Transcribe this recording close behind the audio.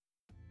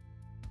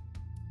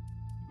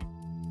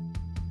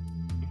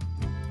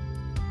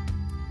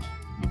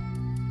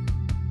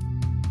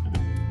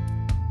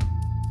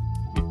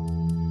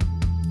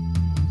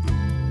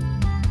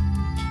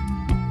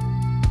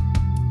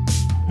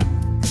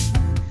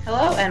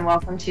Hello and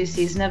welcome to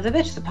Season of the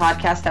Bitch, the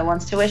podcast that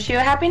wants to wish you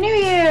a Happy New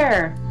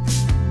Year!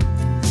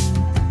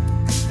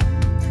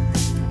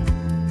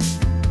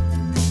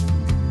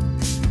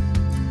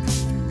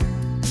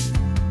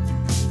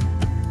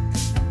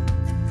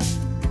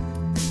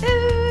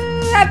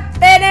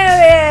 Happy New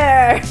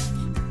Year!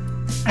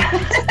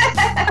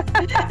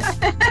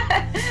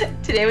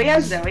 Today we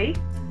have Zoe,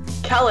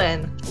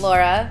 Kellen,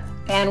 Laura,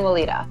 and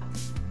Walida.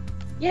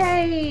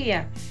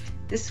 Yay!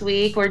 This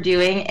week we're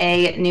doing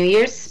a New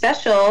Year's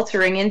special to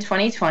ring in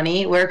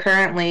 2020. We're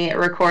currently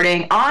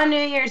recording on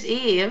New Year's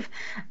Eve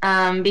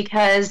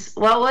because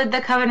what would the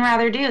coven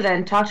rather do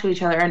than talk to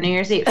each other on New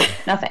Year's Eve?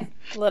 Nothing.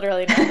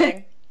 Literally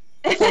nothing.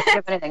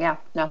 Anything, yeah,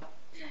 no.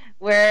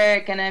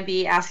 We're going to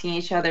be asking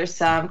each other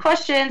some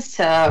questions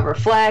to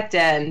reflect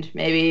and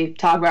maybe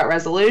talk about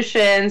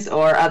resolutions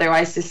or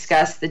otherwise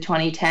discuss the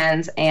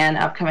 2010s and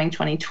upcoming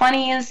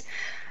 2020s.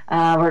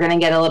 We're going to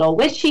get a little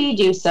witchy,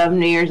 do some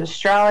New Year's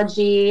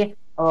astrology,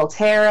 a little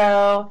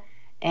tarot,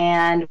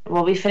 and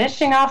we'll be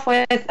finishing off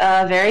with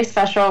a very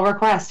special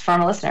request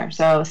from a listener.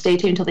 So stay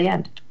tuned till the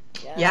end.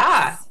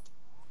 Yes.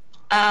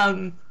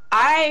 Yeah.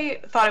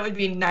 I thought it would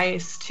be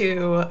nice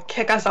to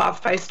kick us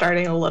off by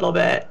talking a little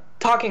bit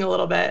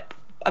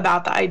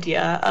about the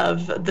idea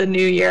of the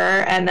new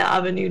year and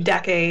of a new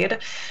decade,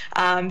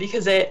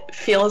 because it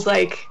feels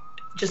like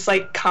just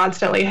like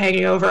constantly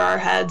hanging over our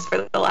heads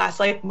for the last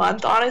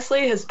month,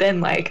 honestly, has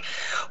been like,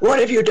 what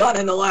have you done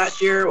in the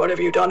last year? What have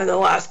you done in the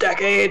last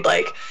decade?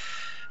 Like,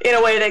 in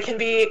a way that can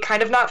be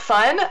kind of not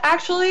fun,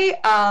 actually,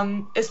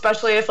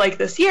 especially if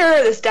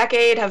this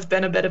decade have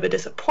been a bit of a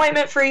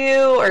disappointment for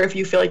you, or if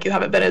you feel like you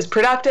haven't been as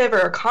productive or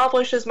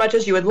accomplished as much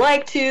as you would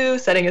like to,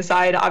 setting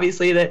aside,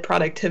 obviously, that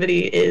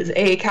productivity is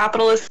a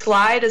capitalist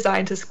lie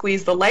designed to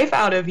squeeze the life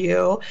out of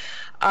you.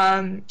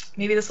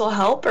 Maybe this will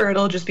help, or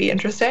it'll just be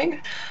interesting,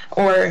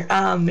 or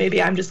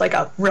maybe I'm just like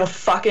a real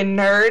fucking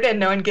nerd and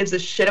no one gives a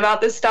shit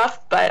about this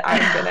stuff, but I'm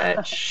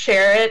gonna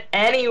share it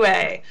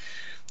anyway.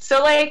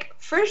 So,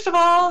 first of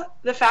all,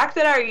 the fact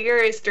that our year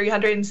is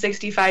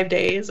 365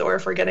 days, or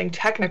if we're getting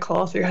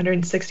technical,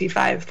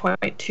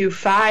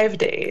 365.25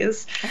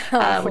 days,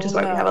 which is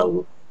why we have a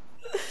leap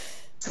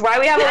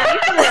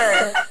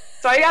year.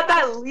 So I got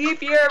that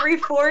leap year every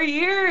 4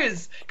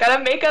 years.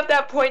 Gotta make up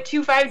that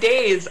 0.25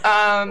 days.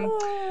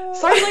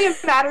 It's largely a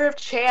matter of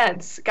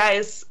chance,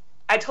 guys.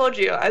 I told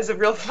you, I was a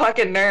real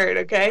fucking nerd,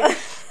 okay?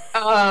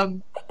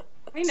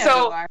 We know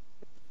you are.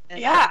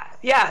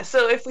 Yeah.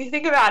 So if we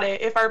think about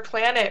it, if our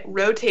planet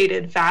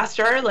rotated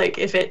faster,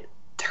 if it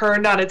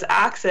turned on its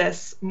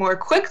axis more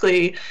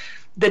quickly,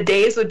 the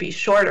days would be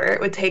shorter.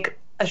 It would take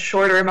a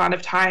shorter amount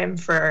of time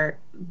for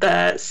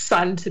the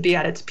sun to be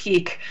at its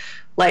peak.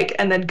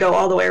 And then go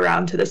all the way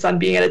around to the sun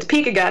being at its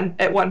peak again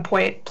at one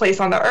place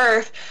on the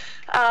Earth.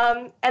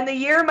 And the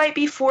year might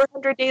be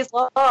 400 days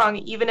long,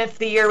 even if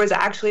the year was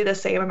actually the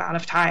same amount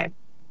of time.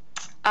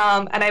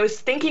 And I was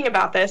thinking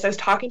about this. I was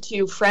talking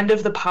to friend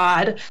of the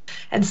pod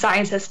and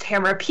scientist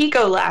Tamara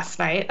Pico last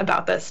night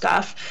about this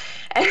stuff.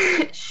 And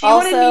she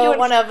wanted me to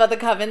one of the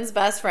Coven's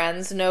best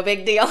friends. No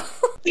big deal.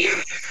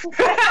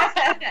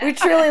 We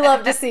truly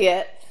love to see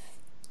it.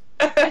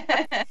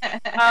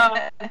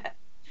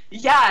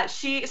 Yeah,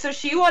 she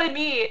wanted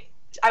me.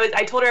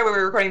 I told her we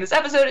were recording this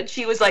episode, and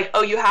she was like,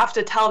 "Oh, you have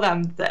to tell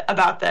them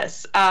about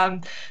this."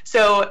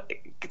 So,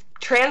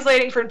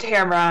 translating from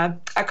Tamara,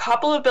 a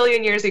couple of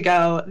billion years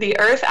ago, the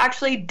Earth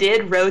actually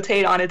did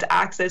rotate on its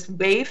axis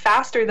way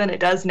faster than it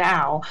does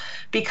now,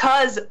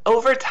 because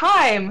over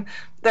time,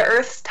 the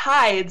Earth's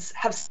tides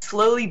have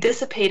slowly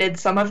dissipated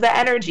some of the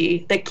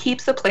energy that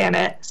keeps the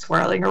planet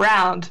swirling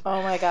around.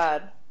 Oh my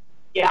god.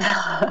 Yeah.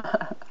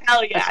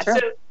 Hell yeah. So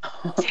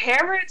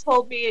Tamara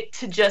told me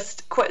to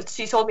just quote,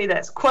 she told me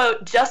this,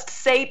 quote, just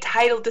say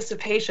tidal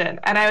dissipation.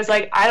 And I was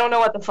like, I don't know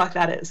what the fuck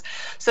that is.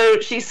 So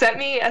she sent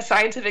me a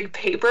scientific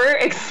paper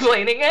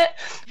explaining it,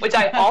 which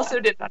I also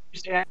didn't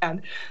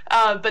understand.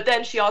 But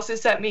then she also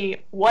sent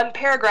me one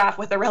paragraph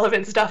with the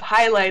relevant stuff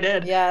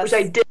highlighted, which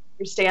I did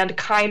understand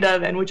kind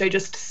of, and which I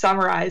just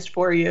summarized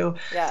for you.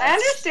 Yes. I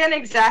understand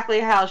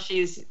exactly how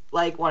she's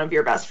one of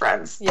your best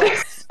friends.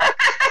 Yes.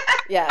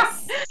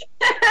 Yes.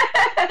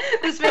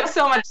 This makes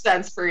so much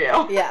sense for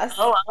you. Yes.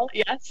 Oh, well,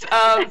 yes.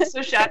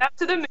 So shout out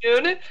to the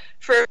moon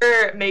for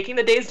making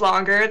the days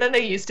longer than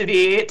they used to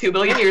be 2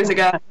 billion years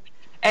ago.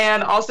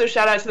 And also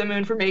shout out to the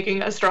moon for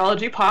making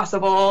astrology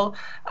possible.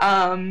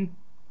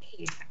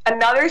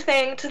 Another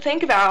thing to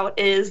think about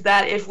is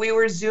that if we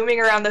were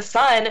zooming around the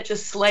sun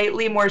just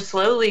slightly more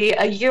slowly,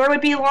 a year would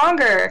be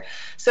longer.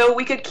 So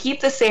we could keep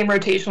the same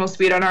rotational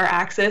speed on our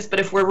axis, but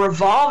if we're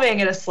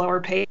revolving at a slower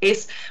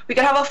pace, we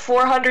could have a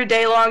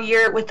 400-day long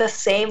year with the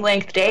same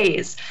length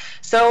days.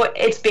 So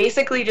it's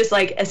basically just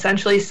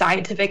essentially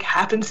scientific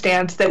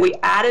happenstance that we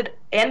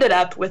ended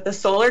up with the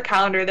solar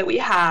calendar that we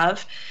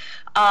have.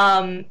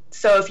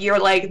 So if you're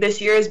this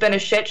year has been a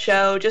shit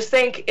show, just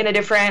think in a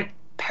different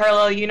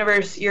parallel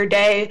universe, your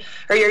day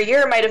or your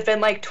year might have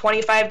been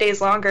 25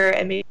 days longer,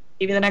 and maybe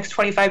the next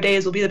 25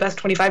 days will be the best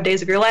 25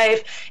 days of your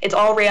life. It's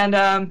all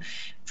random.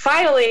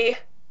 Finally,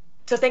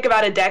 to think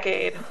about a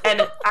decade,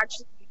 and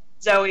actually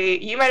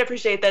Zoe, you might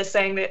appreciate this,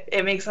 saying that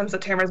it makes sense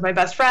that Tamara's my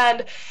best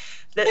friend.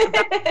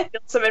 That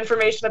some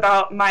information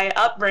about my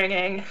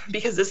upbringing,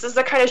 because this is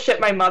the kind of shit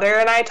my mother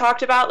and I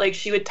talked about. Like,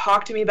 she would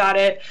talk to me about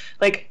it,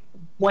 like,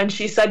 when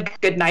she said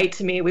goodnight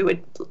to me, we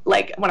would,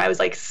 like, when I was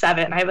like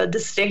 7, I have a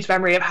distinct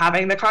memory of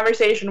having the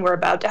conversation we're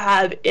about to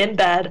have in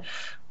bed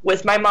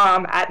with my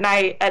mom at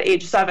night at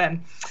age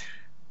 7.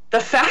 The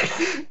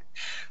fact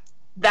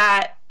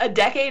that a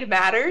decade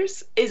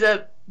matters is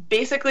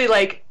basically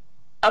like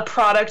a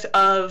product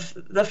of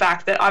the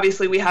fact that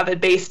obviously we have a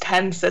base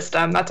 10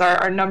 system. That's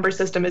our number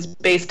system is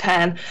base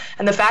 10.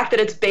 And the fact that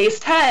it's base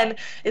 10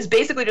 is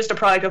basically just a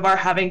product of our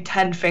having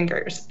 10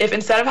 fingers. If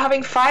instead of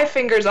having 5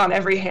 fingers on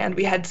every hand,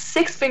 we had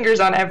 6 fingers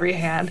on every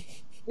hand,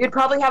 we'd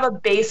probably have a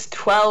base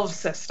 12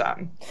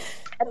 system.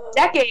 A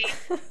decade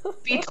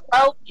would be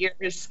 12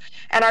 years,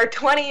 and our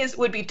 20s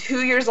would be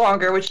 2 years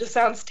longer, which just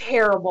sounds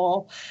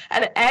terrible.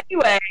 And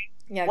anyway,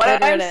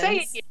 what I'm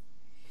saying is,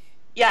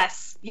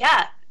 yes,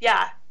 yeah.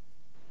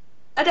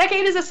 A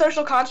decade is a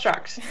social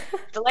construct.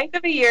 The length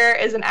of a year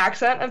is an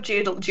accent of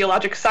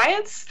geologic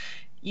science.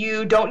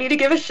 You don't need to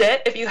give a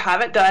shit if you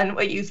haven't done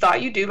what you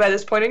thought you'd do by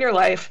this point in your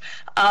life.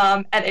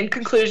 And in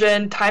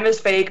conclusion, time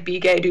is fake, be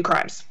gay, do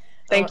crimes.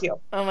 Thank you.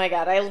 Oh my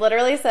God. I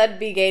literally said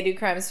be gay, do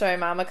crimes to my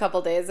mom a couple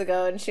days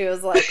ago, and she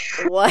was like,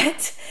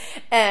 what?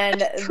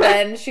 And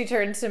then she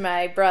turned to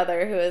my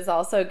brother, who is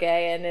also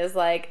gay, and is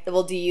like,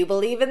 well, do you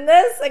believe in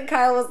this? And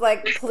Kyle was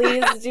like,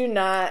 please do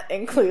not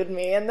include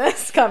me in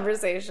this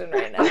conversation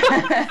right now.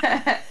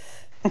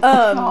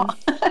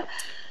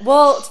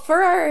 Well,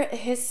 for our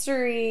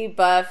history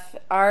buff,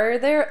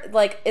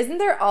 isn't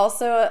there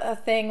also a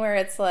thing where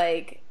it's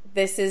like,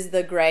 this is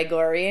the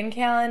Gregorian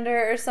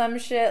calendar or some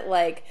shit?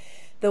 Like,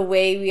 the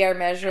way we are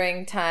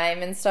measuring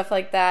time and stuff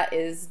like that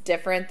is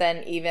different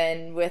than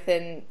even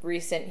within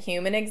recent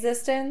human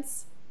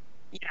existence?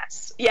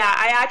 Yes. Yeah,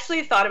 I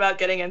actually thought about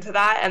getting into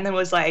that and then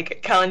was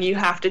like, Kellen, you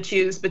have to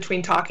choose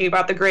between talking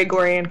about the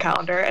Gregorian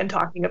calendar and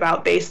talking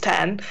about base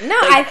 10. No,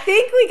 like, I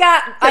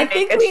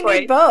think we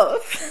need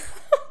both.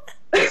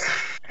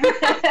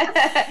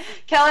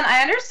 Kellen,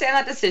 I understand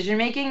that decision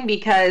making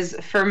because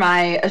for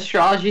my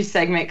astrology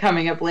segment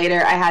coming up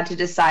later, I had to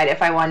decide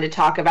if I wanted to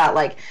talk about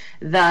like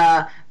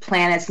the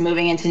planets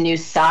moving into new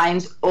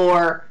signs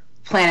or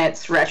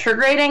planets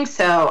retrograding.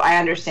 So I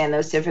understand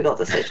those difficult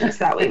decisions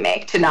that we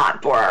make to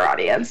not bore our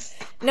audience.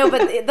 No,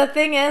 but the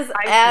thing is,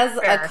 as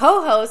a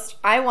co-host,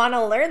 I want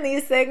to learn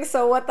these things,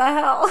 so what the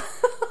hell?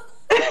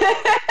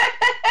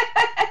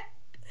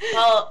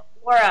 Well,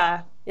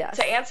 Laura, yes.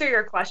 To answer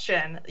your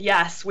question,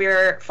 yes,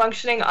 we're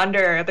functioning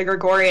under the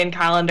Gregorian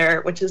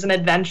calendar, which is an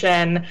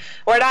invention,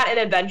 or not an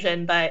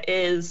invention, but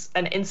is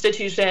an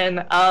institution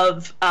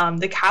of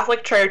the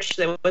Catholic Church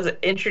that was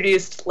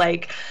introduced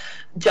like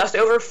just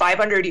over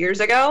 500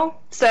 years ago.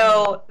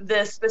 So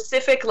the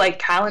specific like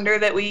calendar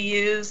that we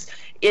use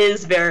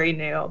is very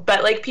new,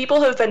 but like people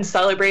have been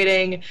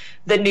celebrating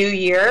the new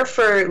year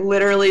for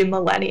literally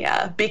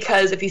millennia,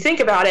 because if you think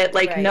about it,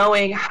 like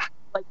knowing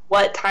like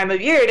what time of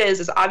year it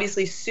is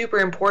obviously super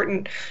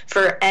important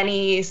for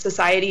any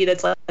society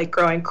that's like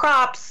growing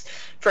crops,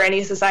 for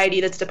any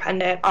society that's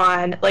dependent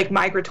on like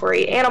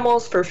migratory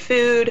animals for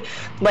food.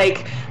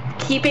 Like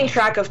keeping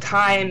track of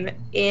time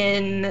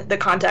in the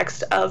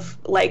context of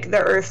like the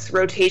Earth's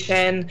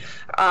rotation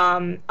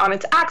on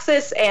its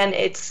axis and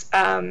its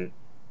and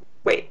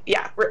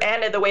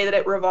the way that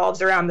it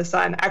revolves around the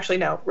sun. Actually,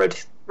 no,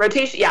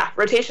 rotation. Yeah,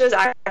 rotation is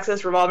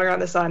axis revolving around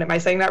the sun. Am I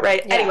saying that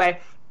right? Yeah. Anyway,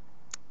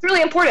 it's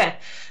really important.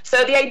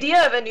 So the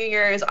idea of a new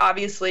year is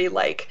obviously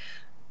like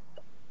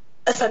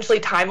essentially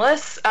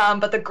timeless,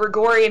 but the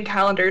Gregorian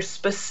calendar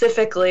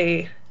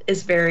specifically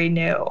is very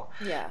new.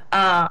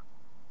 Yeah.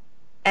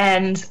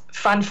 And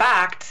fun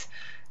fact,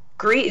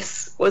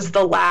 Greece was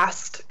the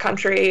last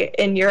country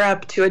in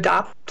Europe to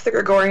adopt the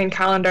Gregorian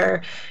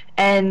calendar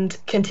and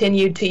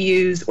continued to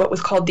use what was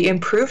called the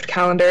improved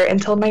calendar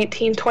until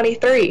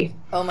 1923.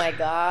 Oh my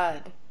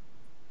God.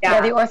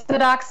 Yeah, the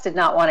Orthodox did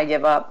not want to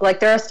give up. Like,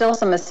 there are still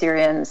some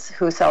Assyrians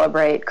who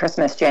celebrate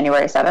Christmas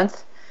January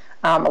 7th.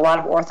 A lot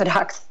of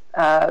Orthodox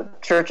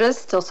churches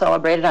still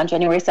celebrate it on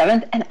January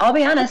 7th. And I'll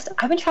be honest,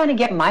 I've been trying to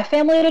get my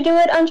family to do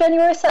it on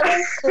January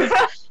 7th.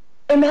 'Cause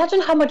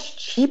imagine how much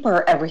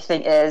cheaper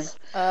everything is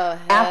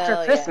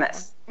after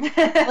Christmas.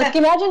 Yeah. Like,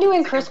 imagine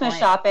doing Christmas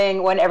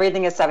shopping when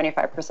everything is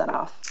 75%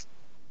 off.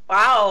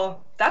 Wow,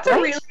 that's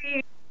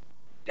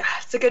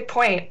it's a good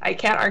point. I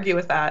can't argue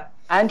with that.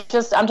 I'm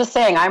just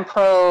saying, I'm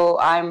pro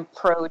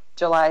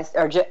July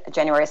or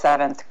January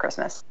 7th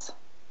Christmas.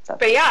 So,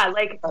 but yeah,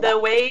 like the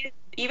way,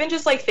 even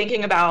just like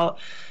thinking about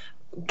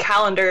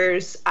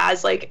calendars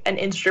as like an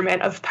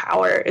instrument of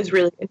power is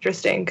really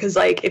interesting, because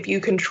like if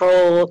you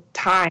control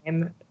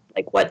time,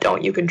 like what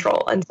don't you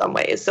control in some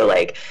ways? So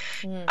like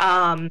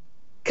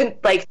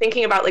like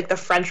thinking about like the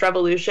French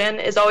Revolution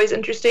is always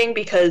interesting,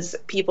 because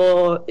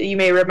people, you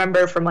may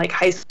remember from like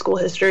high school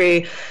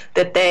history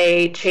that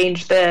they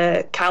changed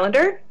the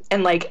calendar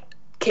and like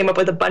came up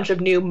with a bunch of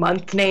new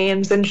month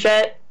names and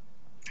shit.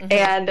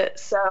 And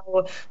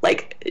so,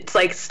 like, it's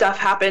like stuff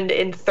happened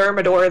in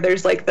Thermidor.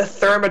 There's like the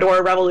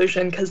Thermidor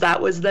Revolution because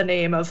that was the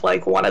name of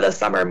like one of the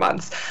summer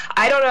months.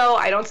 I don't know.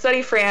 I don't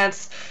study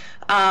France.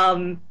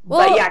 But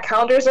yeah,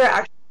 calendars are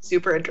actually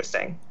super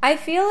interesting. I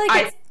feel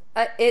like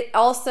it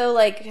also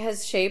like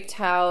has shaped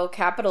how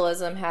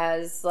capitalism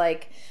has,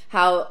 like,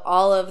 how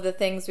all of the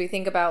things we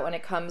think about when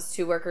it comes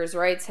to workers'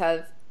 rights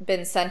have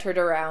been centered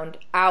around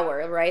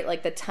hour, right?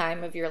 Like the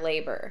time of your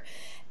labor.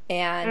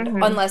 And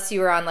unless you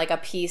were on like a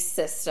piece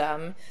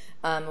system,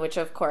 which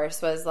of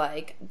course was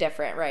like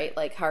different, right?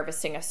 Like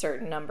harvesting a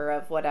certain number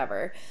of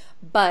whatever.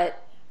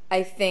 But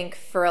I think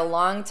for a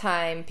long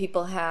time,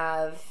 people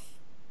have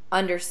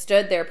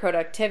understood their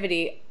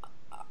productivity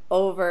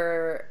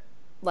over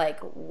like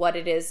what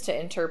it is to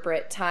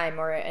interpret time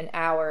or an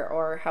hour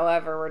or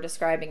however we're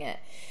describing it.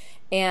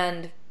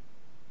 And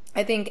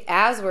I think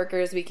as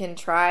workers, we can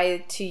try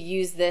to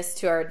use this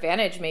to our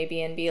advantage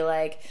maybe and be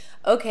like,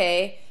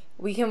 okay,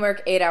 we can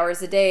work 8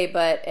 hours a day,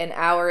 but an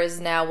hour is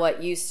now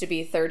what used to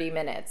be 30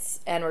 minutes.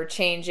 And we're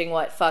changing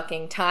what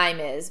fucking time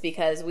is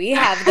because we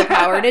have the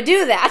power to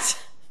do that.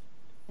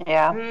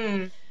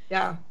 Yeah.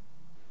 Yeah.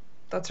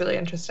 That's really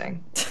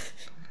interesting.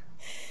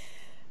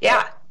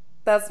 Yeah.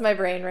 That's my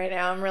brain right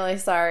now. I'm really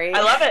sorry.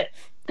 I love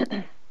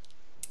it.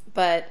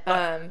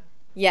 But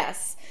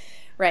yes.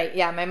 Right,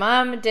 yeah. My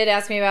mom did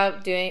ask me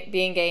about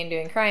being gay and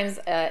doing crimes.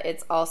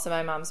 It's also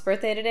my mom's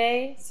birthday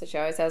today, so she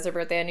always has her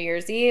birthday on New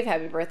Year's Eve.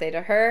 Happy birthday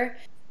to her.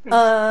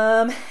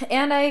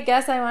 And I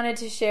guess I wanted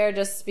to share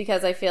just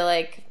because I feel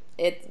like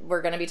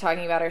we're going to be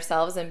talking about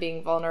ourselves and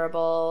being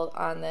vulnerable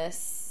on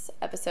this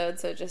episode,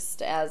 so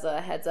just as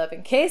a heads up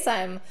in case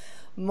I'm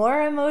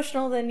more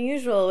emotional than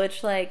usual,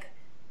 which, like,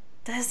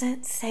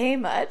 doesn't say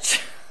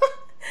much.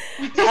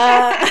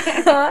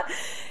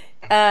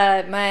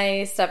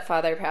 My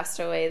stepfather passed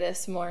away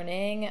this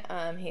morning.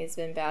 He's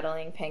been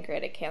battling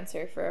pancreatic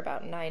cancer for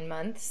about 9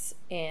 months.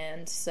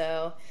 And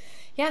so,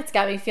 yeah, it's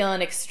got me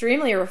feeling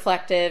extremely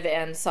reflective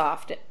and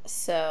soft.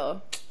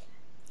 So,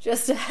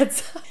 just a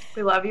heads up.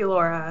 We love you,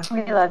 Laura.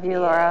 We love you,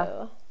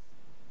 Laura.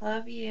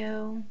 Love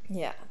you.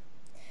 Yeah.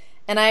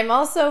 And I'm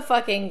also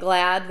fucking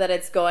glad that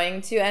it's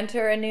going to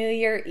enter a new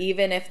year,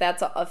 even if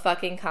that's a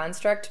fucking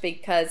construct,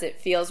 because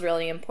it feels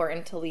really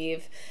important to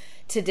leave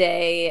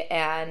today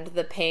and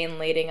the pain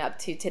leading up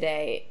to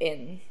today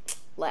in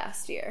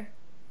last year.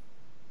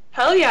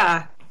 Hell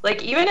yeah.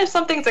 Like, even if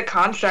something's a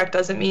construct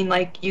doesn't mean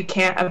like you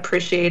can't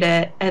appreciate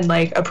it and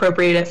like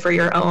appropriate it for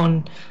your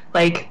own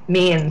like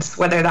means,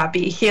 whether that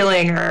be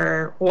healing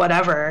or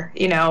whatever,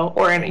 you know,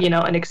 or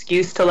an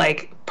excuse to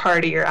like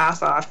party your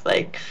ass off.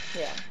 Like,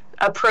 yeah.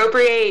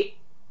 Appropriate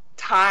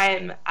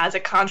time as a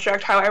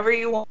construct however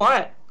you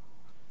want.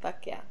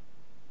 Fuck yeah.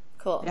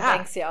 Cool. Yeah.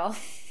 Thanks, y'all.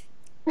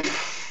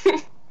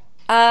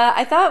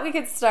 I thought we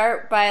could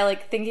start by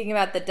like thinking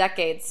about the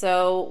decade.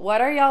 So what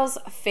are y'all's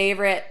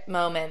favorite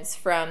moments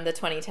from the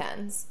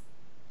 2010s?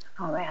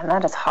 Oh man,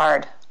 that is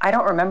hard. I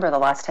don't remember the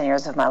last 10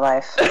 years of my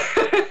life.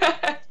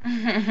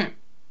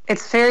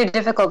 It's very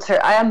difficult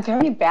I am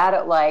very bad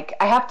at like,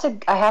 I have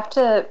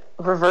to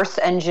reverse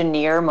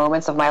engineer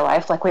moments of my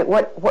life. Like, wait,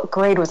 what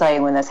grade was I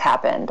in when this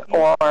happened?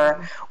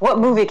 Or what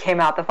movie came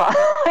out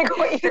like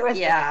what year was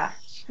Yeah.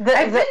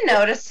 I've been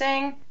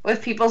noticing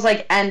with people's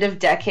like end of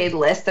decade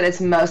list that it's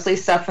mostly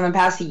stuff from the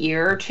past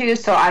year or two,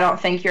 so I don't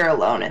think you're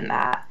alone in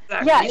that.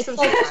 Exactly. Yeah, it's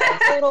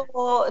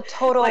like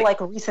total like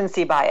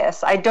recency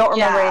bias. I don't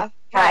remember anything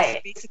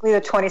past basically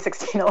the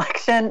 2016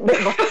 election.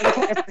 Before the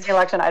 2016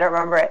 election, I don't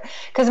remember it.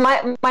 Because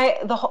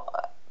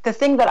the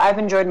thing that I've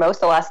enjoyed most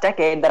the last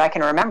decade that I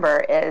can remember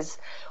is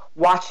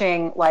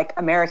watching like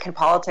American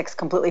politics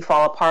completely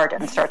fall apart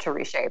and start to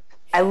reshape.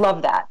 I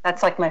love that.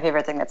 That's like my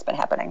favorite thing that's been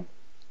happening.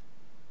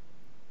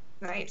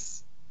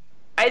 Nice.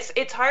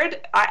 It's hard.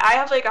 I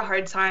have like a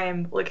hard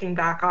time looking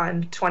back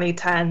on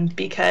 2010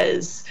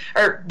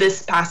 or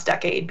this past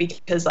decade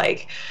because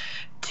like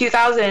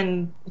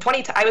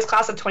 2020, I was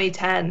class of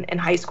 2010 in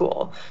high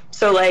school.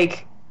 So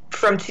like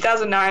from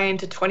 2009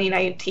 to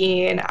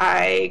 2019,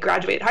 I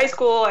graduated high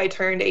school. I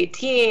turned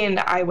 18.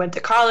 I went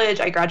to college.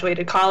 I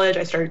graduated college.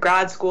 I started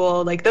grad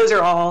school. Like those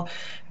are all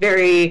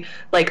very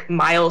like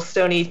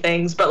milestone-y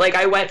things. But like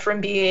I went from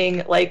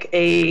being like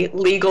a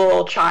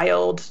legal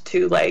child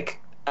to like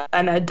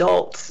an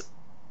adult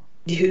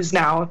who's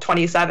now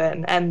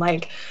 27, and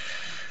like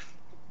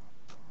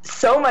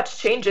so much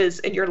changes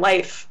in your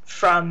life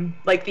from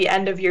like the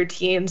end of your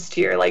teens to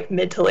your like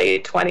mid to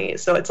late 20s.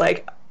 So it's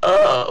like,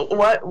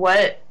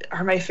 what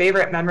are my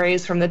favorite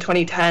memories from the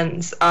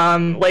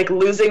 2010s? Like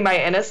losing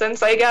my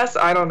innocence, I guess.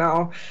 I don't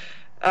know.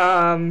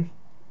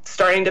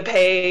 Starting to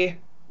pay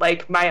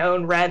like my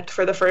own rent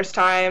for the first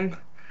time.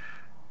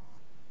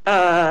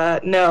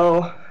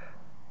 No.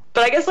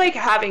 But I guess like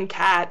having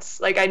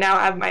cats. Like I now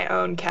have my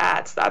own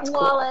cats. That's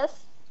Wallace.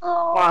 Cool.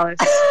 Oh.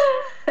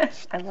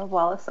 Wallace. I love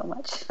Wallace so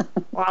much.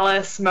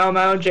 Wallace,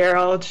 Momo,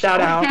 Gerald,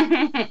 shout out.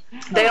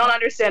 They don't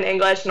understand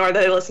English, nor do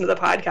they listen to the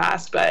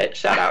podcast, but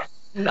shout out.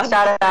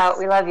 Shout out.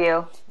 We love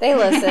you. They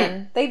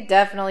listen. They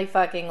definitely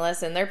fucking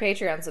listen. They're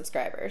Patreon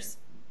subscribers.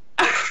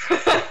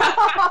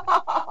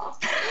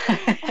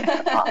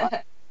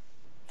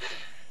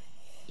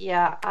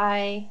 Yeah,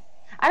 I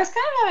was kind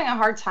of having a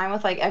hard time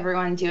with like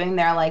everyone doing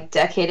their like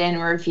decade in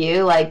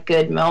review, like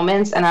good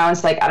moments, and I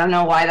was like, I don't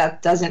know why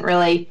that doesn't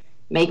really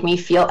make me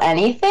feel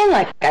anything.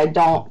 Like I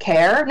don't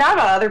care, not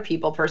about other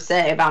people per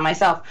se, about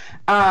myself.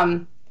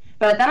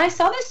 But then I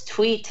saw this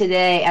tweet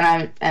today,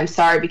 and I'm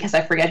sorry because I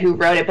forget who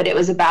wrote it, but it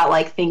was about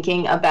like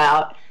thinking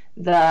about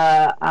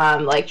the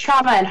like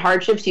trauma and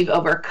hardships you've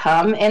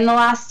overcome in the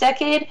last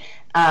decade,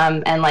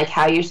 and like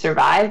how you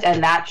survived,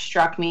 and that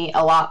struck me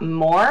a lot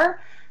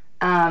more.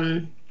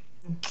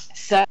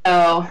 So,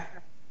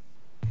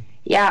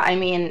 yeah, I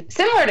mean,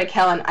 similar to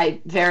Kellen, I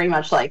very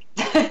much like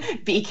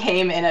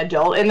became an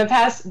adult in the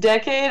past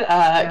decade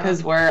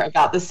because we're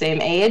about the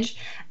same age.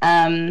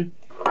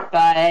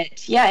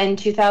 But yeah, in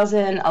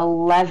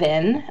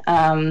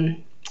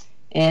 2011,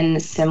 in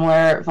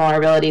similar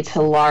vulnerability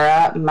to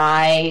Laura,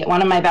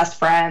 one of my best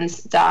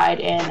friends died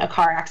in a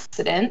car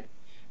accident,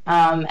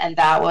 and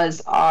that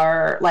was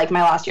my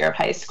last year of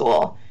high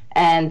school,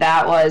 and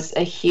that was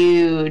a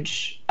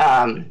huge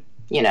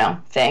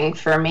thing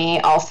for me.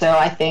 Also,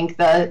 I think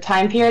the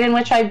time period in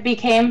which I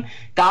became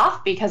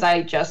goth, because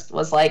I just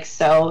was like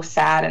so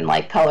sad and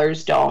like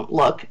colors don't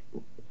look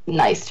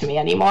nice to me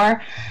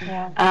anymore.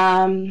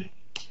 Yeah.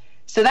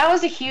 So that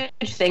was a huge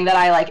thing that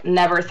I like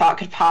never thought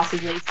could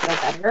possibly feel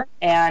better,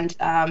 and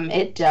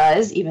it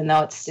does, even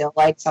though it's still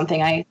like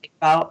something I think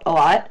about a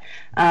lot.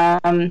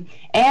 And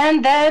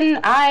then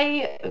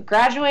I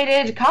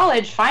graduated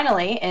college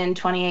finally in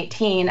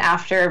 2018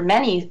 after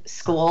many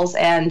schools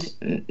and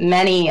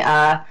many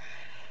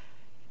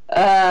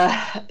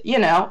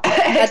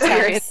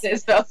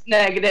experiences, both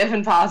negative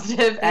and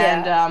positive,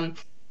 and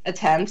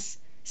attempts.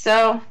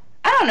 So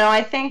I don't know.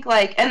 I think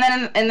and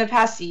then in the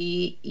past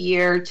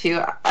year or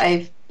two,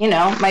 I've,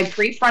 my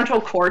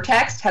prefrontal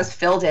cortex has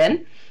filled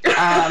in. We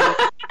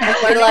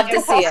love to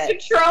see it.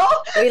 Control.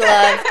 We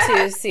love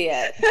to see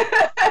it.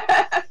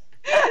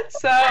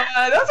 So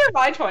those are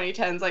my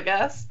 2010s, I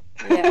guess.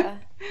 Yeah.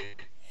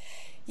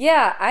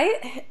 Yeah,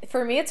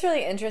 for me it's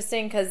really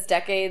interesting because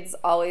decades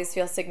always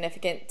feel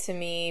significant to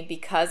me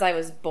because I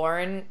was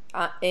born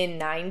in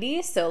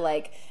 90, so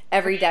like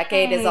every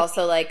decade is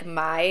also like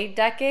my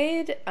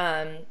decade.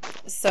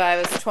 So I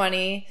was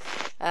 20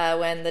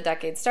 when the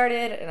decade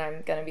started, and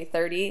I'm gonna be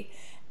 30,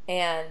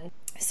 and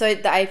so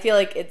I feel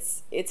like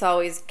it's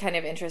always kind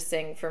of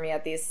interesting for me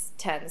at these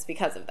 10s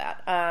because of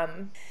that.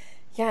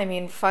 Yeah, I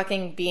mean,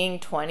 fucking being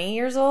 20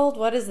 years old,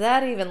 what is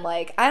that even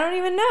like? I don't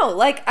even know.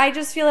 Like, I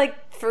just feel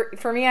like,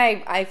 for me,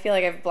 I feel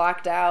like I've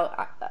blocked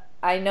out.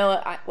 I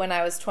know when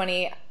I was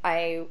 20,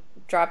 I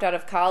dropped out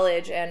of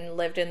college and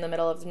lived in the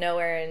middle of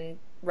nowhere in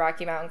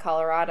Rocky Mountain,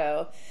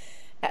 Colorado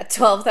at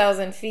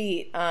 12,000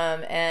 feet,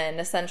 and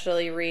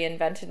essentially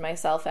reinvented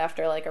myself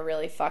after, like, a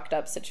really fucked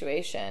up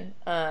situation.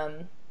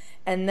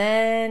 And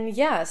then,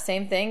 yeah,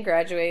 same thing,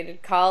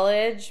 graduated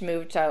college,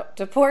 moved out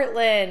to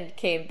Portland,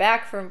 came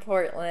back from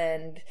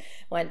Portland,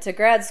 went to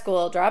grad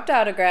school, dropped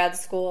out of grad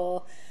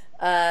school,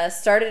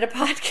 started a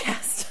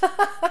podcast.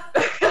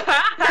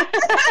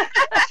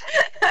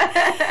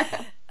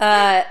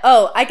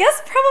 I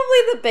guess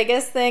probably the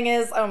biggest thing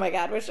is, oh my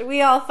God, which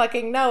we all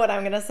fucking know what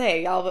I'm going to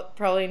say. Y'all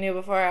probably knew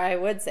before I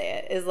would say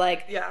it, is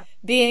like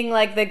being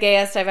like the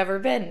gayest I've ever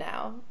been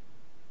now.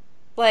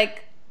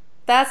 Like,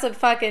 that's a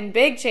fucking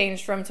big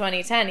change from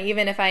 2010.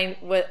 Even if I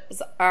was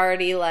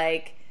already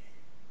like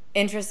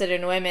interested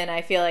in women,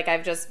 I feel like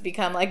I've just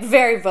become like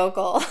very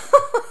vocal.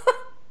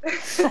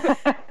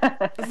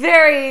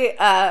 Very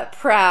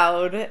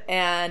proud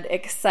and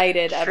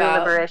excited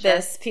about liberation.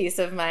 This piece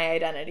of my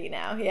identity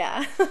now.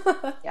 Yeah.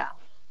 Yeah.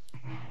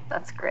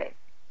 That's great.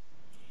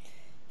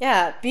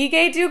 Yeah, be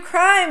gay, do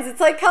crimes. It's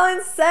like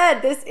Kellen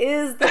said. This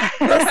is the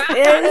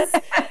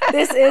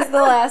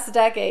last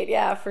decade.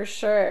 Yeah, for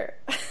sure.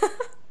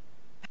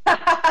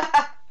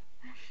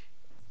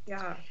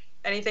 Yeah.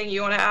 Anything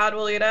you want to add,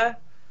 Walida?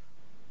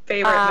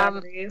 Favorite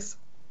memories?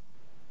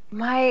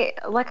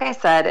 Like I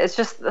said,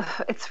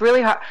 it's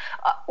really hard.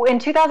 In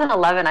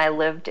 2011, I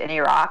lived in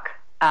Iraq.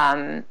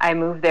 I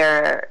moved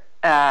there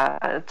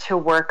to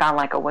work on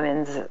like a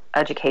women's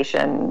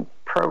education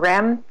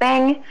program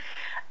thing.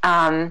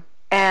 And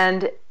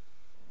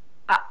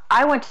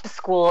I went to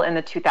school in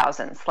the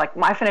 2000s. Like,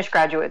 I finished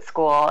graduate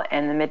school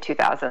in the mid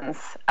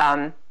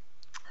 2000s.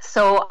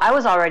 So I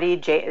was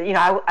already,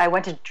 I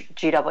went to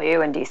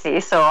GW in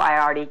DC, so I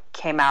already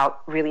came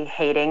out really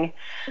hating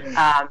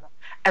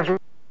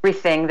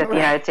everything that the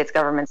United States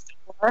government stood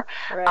for.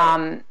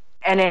 Right.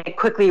 And I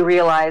quickly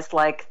realized,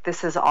 like,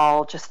 this is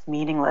all just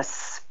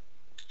meaningless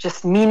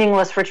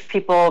rich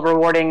people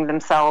rewarding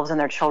themselves and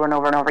their children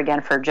over and over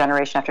again for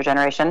generation after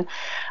generation.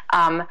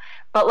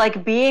 But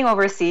like being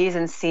overseas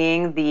and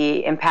seeing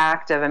the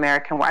impact of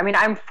American war. I mean,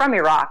 I'm from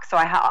Iraq, so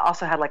I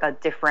also had like a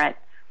different,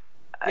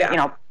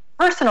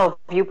 personal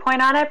viewpoint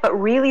on it, but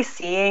really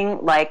seeing,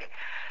 like,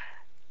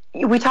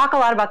 we talk a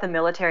lot about the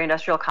military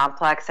industrial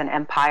complex and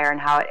empire and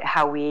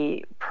how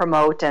we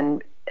promote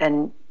and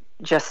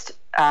just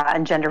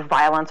and gender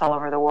violence all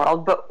over the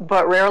world,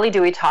 but rarely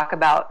do we talk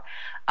about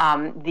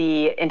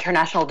the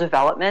international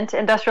development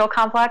industrial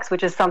complex,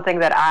 which is something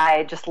that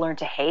I just learned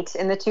to hate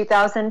in the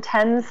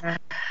 2010s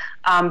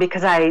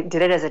because I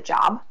did it as a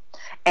job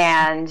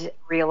and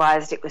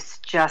realized it was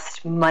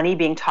just money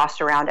being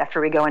tossed around after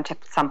we go into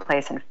some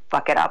place and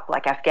fuck it up,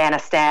 like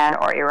Afghanistan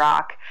or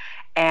Iraq,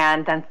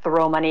 and then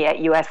throw money at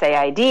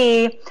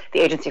USAID, the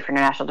Agency for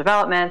International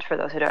Development, for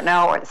those who don't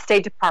know, or the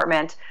State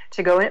Department,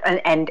 to go in,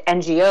 and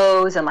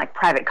NGOs and like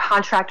private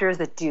contractors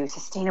that do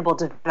sustainable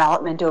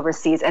development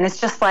overseas. And it's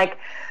just like,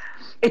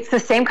 it's the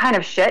same kind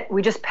of shit.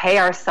 We just pay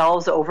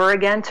ourselves over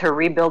again to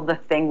rebuild the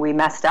thing we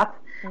messed up.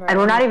 Right. And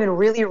we're not even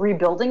really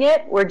rebuilding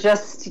it. We're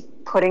just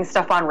putting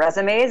stuff on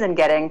resumes and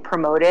getting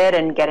promoted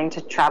and getting to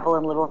travel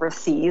and live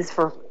overseas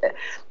for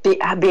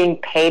being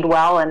paid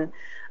well. And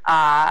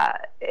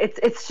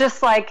it's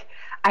just like,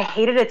 I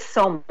hated it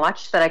so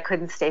much that I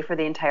couldn't stay for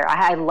the entire,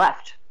 I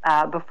left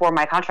before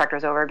my contract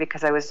was over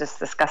because I was just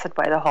disgusted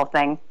by the whole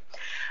thing.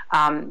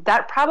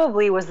 That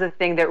probably was the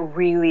thing that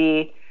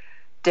really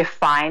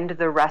defined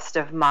the rest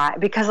of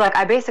because like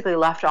I basically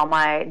left all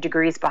my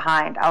degrees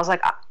behind. I was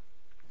like,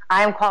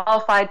 I am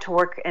qualified to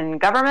work in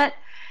government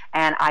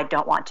and I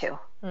don't want to.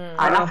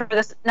 Not for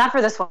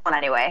this one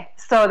anyway.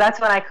 So that's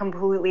when I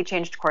completely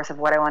changed course of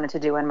what I wanted to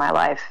do in my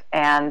life.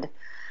 And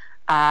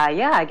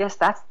I guess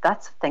that's the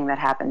thing that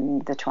happened in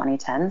the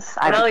 2010s.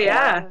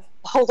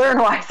 Older and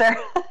wiser.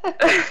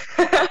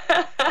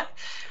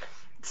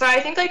 So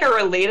I think like a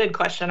related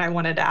question I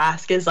wanted to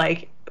ask is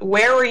like,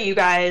 where were you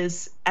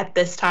guys at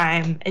this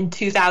time in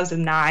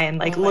 2009?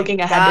 Like looking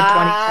ahead to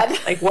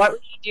 2010, like what were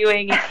you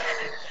doing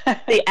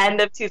at the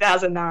end of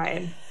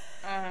 2009?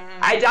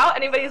 I doubt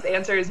anybody's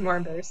answer is more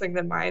embarrassing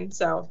than mine.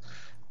 So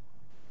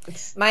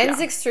mine's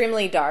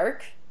extremely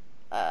dark.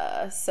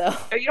 So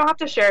you don't have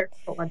to share if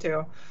you want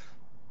to.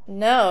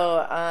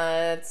 No,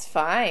 it's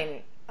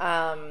fine.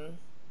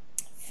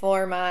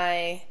 For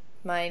my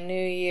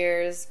New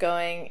Year's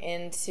going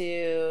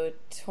into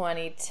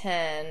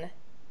 2010,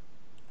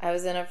 I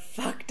was in a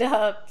fucked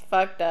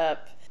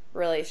up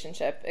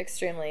relationship,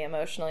 extremely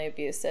emotionally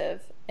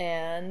abusive,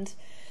 and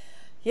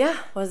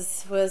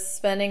was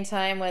spending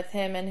time with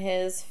him and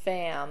his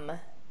fam.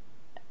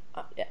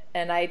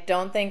 And I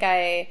think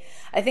I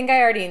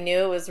already knew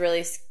it was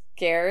really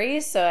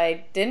scary, so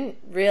I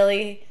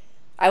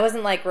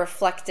wasn't like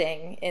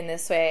reflecting in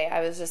this way.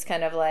 I was just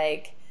kind of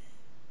like,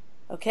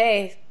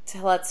 okay,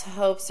 let's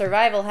hope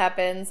survival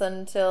happens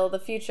until the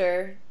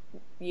future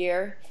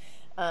year.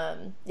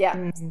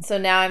 So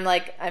now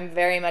I'm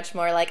very much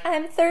more like,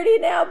 I'm 30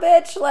 now,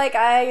 bitch. Like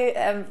I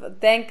am,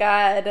 thank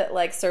God,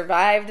 like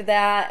survived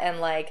that,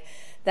 and like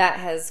that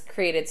has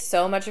created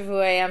so much of who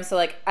I am. So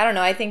like, I don't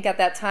know, I think at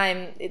that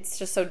time it's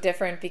just so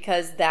different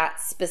because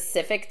that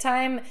specific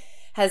time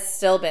has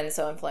still been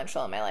so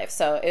influential in my life.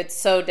 So it's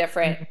so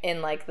different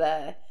in like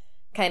the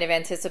kind of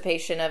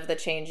anticipation of the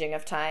changing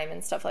of time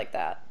and stuff like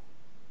that.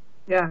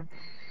 Yeah.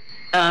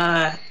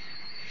 I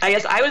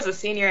guess I was a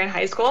senior in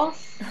high school.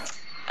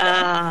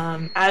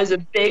 I was a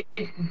big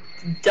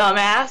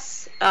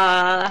dumbass.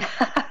 I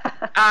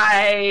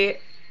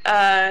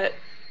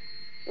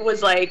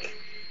was like,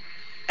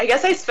 I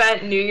guess I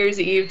spent New Year's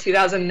Eve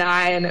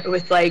 2009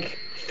 with like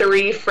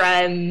 3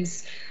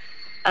 friends.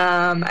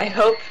 No,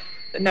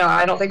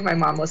 I don't think my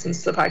mom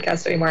listens to the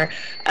podcast anymore.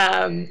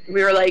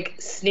 We were like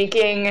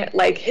sneaking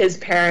like his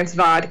parents'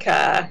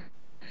 vodka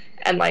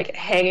and like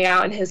hanging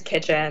out in his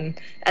kitchen.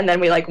 And then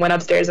we like went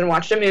upstairs and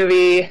watched a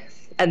movie.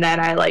 And then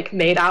I like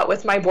made out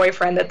with my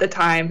boyfriend at the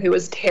time, who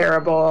was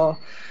terrible.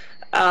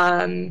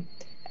 And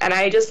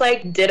I just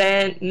like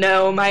didn't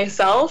know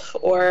myself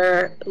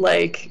or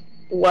like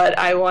what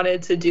I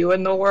wanted to do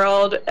in the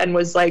world, and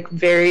was like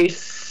very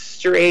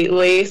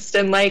straight-laced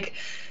and like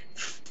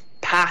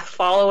path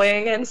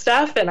following and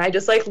stuff. And I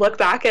just like look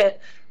back at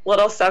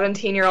little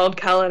 17-year-old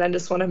Kellen and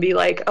just want to be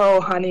like,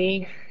 oh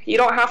honey, you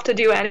don't have to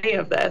do any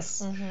of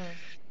this.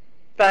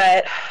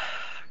 But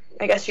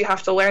I guess you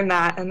have to learn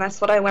that, and that's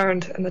what I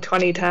learned in the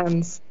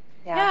 2010s.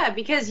 Yeah,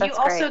 because you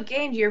also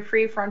gained your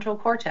prefrontal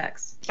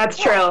cortex. That's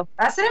true.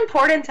 That's an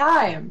important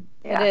time.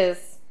 It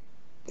is.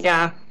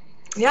 Yeah,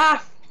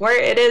 where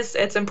it is,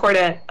 it's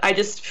important. I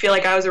just feel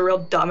like I was a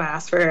real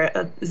dumbass for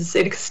an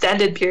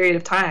extended period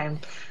of time.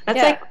 That's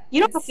like,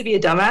 you don't have to be a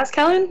dumbass,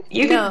 Kellen.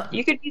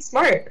 You could be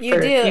smart. You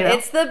do.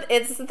 It's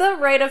the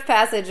rite of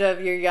passage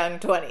of your young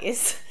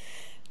 20s.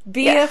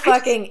 Be a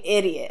fucking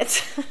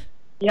idiot.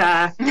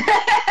 Yeah.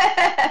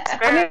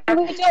 I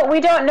mean, we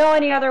don't know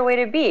any other way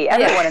to be.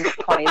 Everyone in the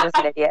 20s is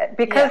an idiot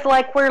because,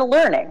 like, we're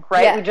learning,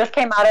 right? Yeah. We just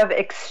came out of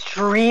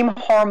extreme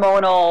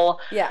hormonal,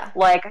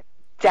 like,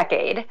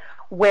 decade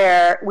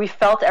where we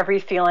felt every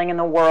feeling in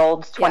the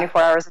world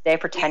 24 hours a day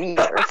for 10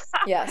 years.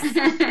 Yes.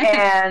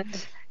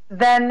 And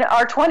then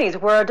our 20s,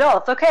 we're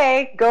adults.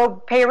 Okay,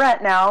 go pay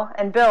rent now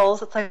and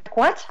bills. It's like,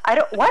 what?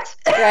 What?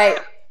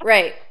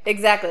 Right.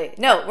 Exactly.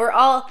 No, we're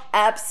all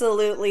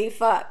absolutely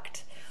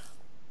fucked.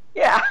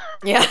 Yeah.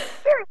 Yeah.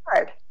 Very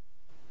hard.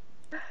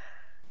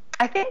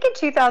 I think in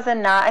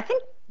 2009,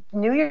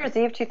 New Year's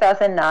Eve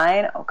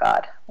 2009. Oh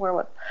God,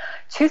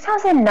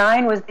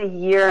 2009 was the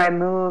year I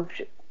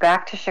moved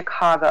back to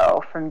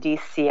Chicago from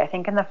DC, I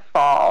think in the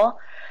fall.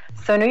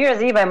 So New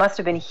Year's Eve I must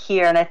have been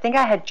here, and I think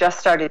I had just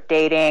started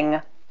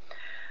dating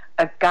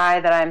a guy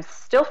that I'm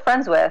still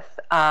friends with.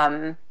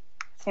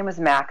 His name was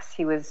Max.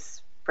 He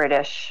was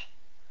British.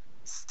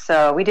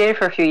 So we dated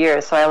for a few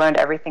years, so I learned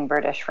everything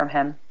British from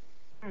him.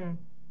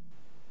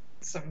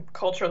 Some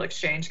cultural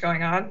exchange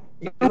going on.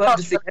 You love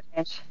to see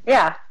it.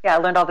 Yeah, I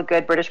learned all the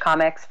good British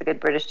comics, the good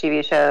British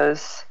TV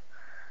shows.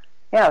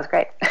 Yeah, it was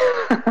great.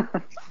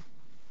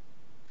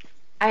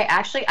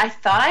 I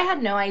thought I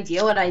had no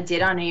idea what I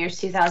did on New Year's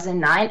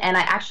 2009, and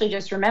I actually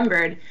just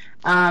remembered.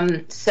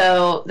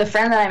 So the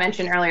friend that I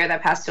mentioned earlier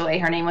that passed away,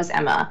 her name was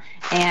Emma,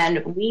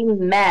 and we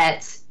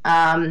met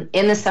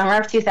in the summer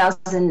of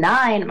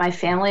 2009. My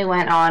family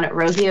went on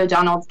Rosie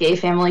O'Donnell's Gay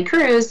Family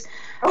Cruise,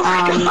 which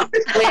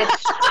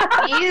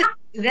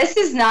this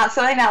is not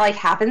something that like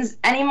happens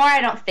anymore,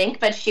 I don't think,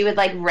 but she would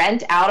like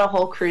rent out a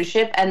whole cruise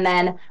ship and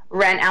then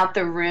rent out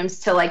the rooms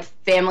to like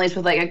families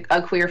with like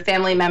a queer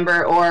family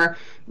member or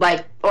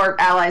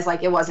allies.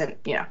 Like it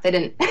wasn't, they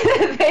didn't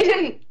they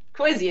didn't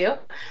quiz you,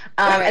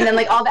 and then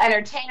like all the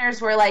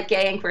entertainers were like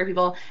gay and queer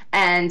people,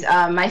 and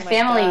my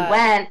family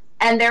went,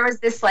 and there was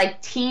this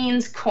like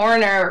teens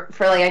corner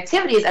for like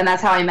activities, and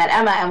that's how I met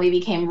Emma, and we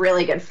became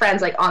really good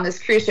friends like on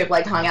this cruise ship,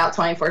 like hung out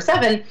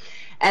 24/7.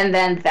 And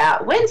then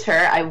that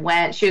winter I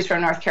went, she was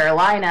from North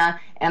Carolina,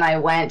 and I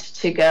went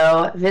to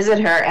go visit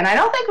her, and I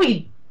don't think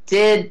we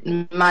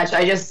did much.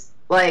 I just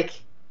I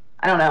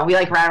don't know, we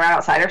like ran around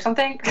outside or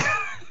something.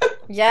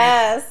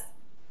 Yes.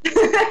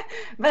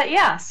 But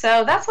yeah,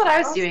 so that's what I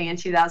was doing in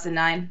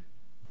 2009.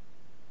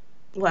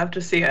 Love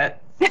to see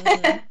it.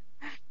 Mm-hmm.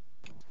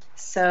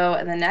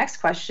 So the next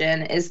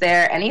question, is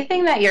there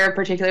anything that you're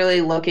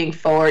particularly looking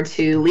forward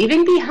to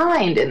leaving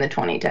behind in the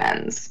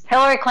 2010s?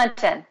 Hillary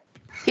Clinton.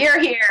 Hear,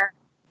 hear.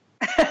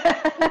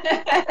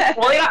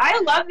 Well, yeah,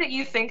 I love that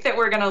you think that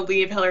we're going to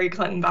leave Hillary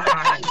Clinton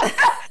behind.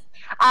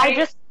 I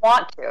just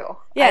want to.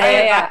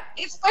 Yeah.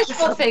 It's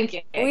wishful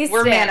thinking.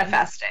 We're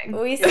manifesting.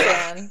 We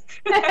stand.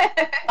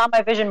 On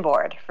my vision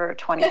board for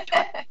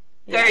 2020.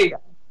 There you go.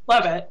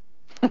 Love it.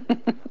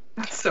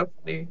 That's so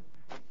funny.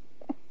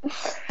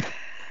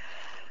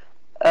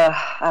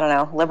 I don't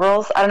know.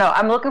 Liberals? I don't know.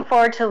 I'm looking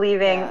forward to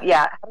leaving.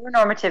 Yeah,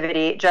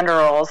 heteronormativity, gender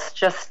roles.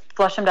 Just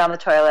flush them down the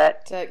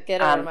toilet. To get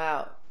them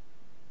out.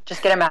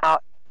 Just get them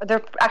out.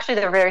 They're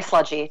very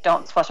sludgy.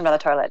 Don't flush them down the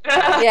toilet.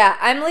 Yeah,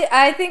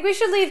 I think we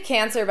should leave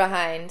cancer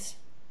behind.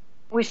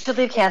 We should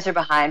leave cancer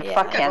behind. Yeah.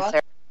 Fuck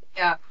cancer.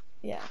 Yeah.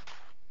 Yeah.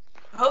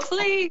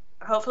 Hopefully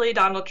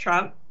Donald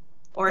Trump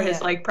or his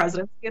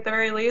presidency at the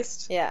very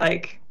least. Yeah.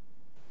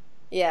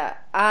 Yeah.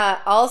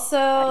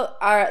 Also,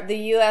 the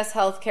U.S.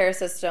 healthcare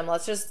system.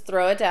 Let's just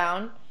throw it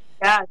down.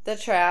 Yeah. The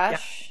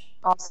trash. Yeah.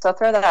 Also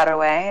throw that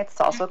away.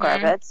 It's also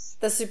garbage.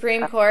 The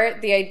Supreme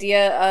Court. The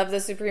idea of the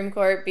Supreme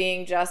Court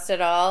being just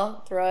at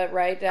all. Throw it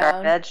right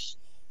down. Garbage.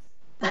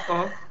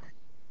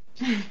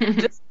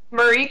 Just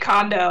Marie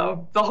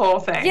Kondo, the whole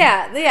thing.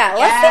 Yeah.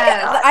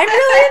 Let's I'm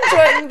really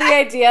enjoying the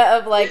idea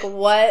of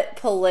what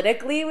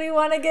politically we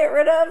want to get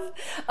rid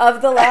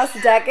of the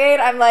last decade.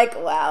 I'm like,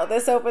 wow,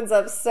 this opens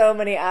up so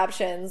many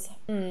options.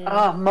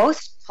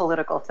 Most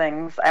political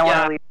things I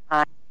want to leave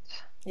behind.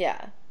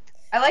 Yeah.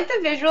 I like the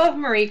visual of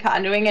Marie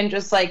Kondoing and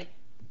just like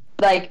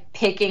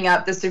picking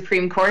up the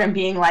Supreme Court and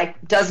being like,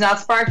 does not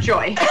spark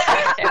joy.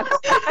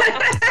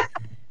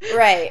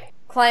 Right.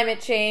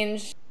 Climate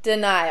change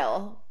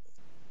denial.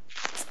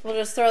 We'll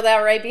just throw that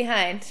right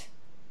behind.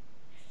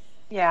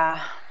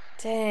 Yeah.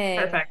 Dang.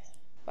 Perfect.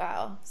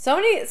 Wow. So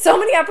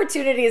many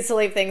opportunities to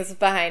leave things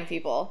behind,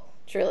 people.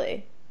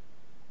 Truly.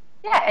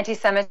 Yeah,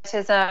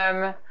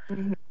 anti-Semitism,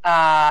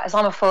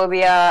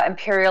 Islamophobia,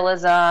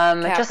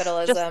 imperialism,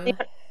 capitalism.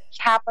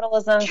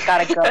 Capitalism's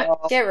gotta go.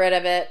 Get rid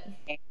of it.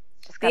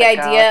 The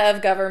idea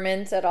of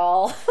government at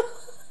all.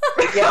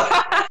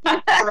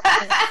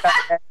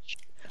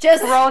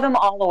 Just throw them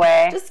all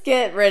away. Just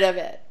get rid of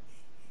it.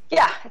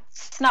 Yeah,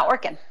 it's not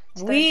working.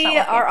 We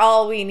are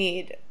all we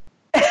need.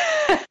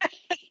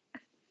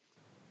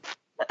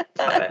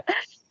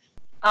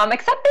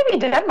 Except maybe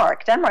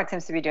Denmark. Denmark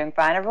seems to be doing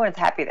fine. Everyone's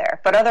happy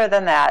there. But other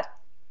than that,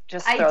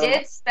 I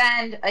did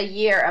spend a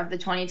year of the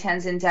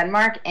 2010s in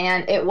Denmark,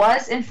 and it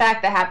was, in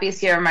fact, the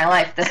happiest year of my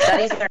life. The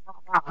studies are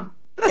not wrong.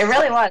 It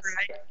really was.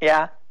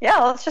 Yeah.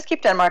 Let's just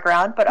keep Denmark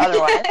around, but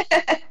otherwise.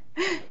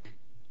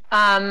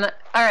 All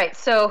right.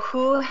 So,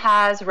 who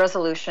has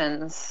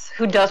resolutions?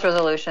 Who does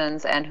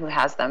resolutions, and who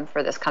has them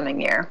for this coming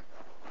year?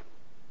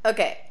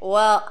 Okay,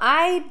 well,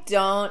 I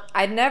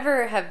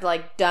never have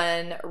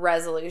done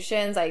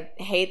resolutions. I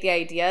hate the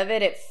idea of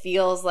it. It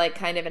feels like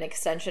kind of an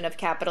extension of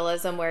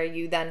capitalism where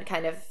you then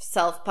kind of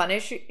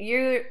self-punish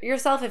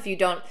yourself if you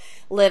don't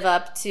live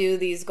up to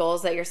these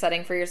goals that you're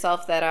setting for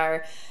yourself that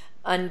are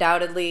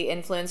undoubtedly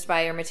influenced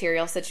by your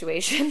material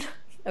situation.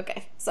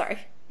 Okay, sorry.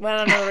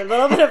 Went on a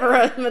little bit of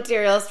a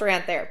materialist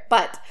rant there.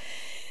 But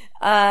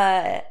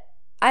I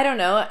don't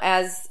know,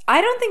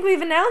 I don't think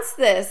we've announced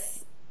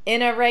this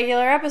in a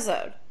regular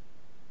episode.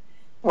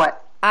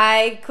 What?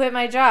 I quit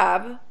my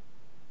job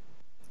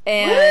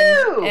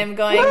and am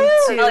going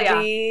to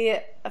be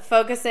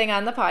focusing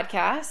on the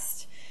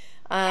podcast.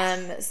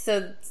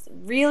 So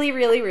really,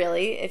 really,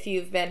 really, if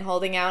you've been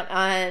holding out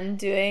on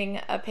doing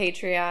a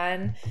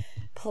Patreon,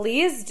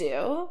 please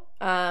do.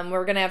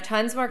 We're going to have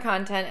tons more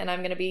content, and I'm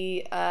going to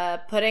be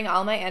putting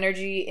all my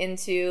energy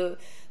into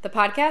the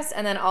podcast,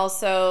 and then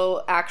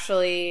also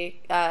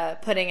actually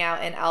putting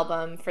out an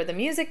album for the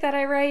music that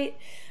I write.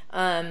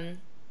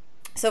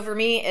 So for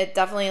me, it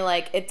definitely,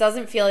 it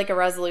doesn't feel like a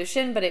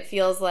resolution, but it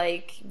feels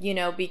like,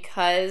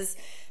 because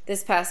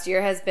this past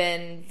year has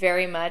been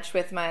very much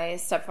with my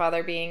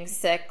stepfather being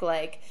sick,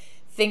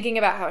 thinking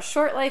about how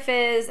short life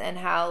is and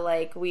how,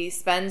 we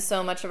spend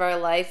so much of our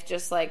life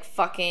just,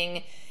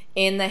 fucking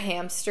in the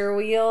hamster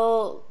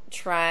wheel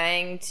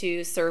trying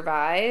to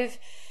survive.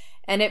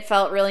 And it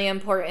felt really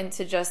important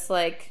to just,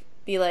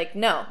 be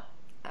no,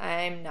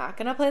 I'm not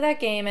going to play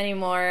that game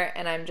anymore,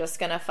 and I'm just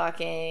going to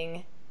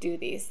fucking do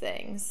these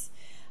things.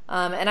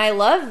 And I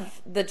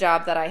love the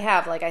job that I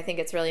have. I think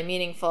it's really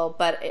meaningful,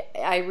 but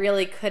I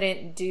really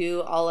couldn't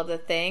do all of the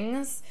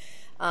things.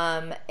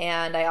 And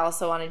I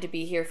also wanted to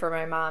be here for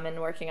my mom, and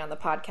working on the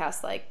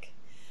podcast,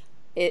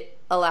 it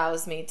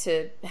allows me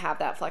to have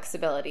that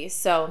flexibility.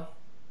 So,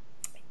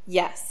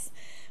 yes,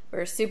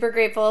 we're super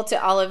grateful to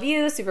all of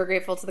you, super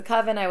grateful to the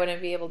Coven. I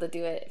wouldn't be able to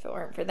do it if it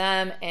weren't for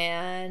them.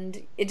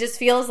 And it just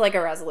feels like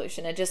a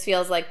resolution. It just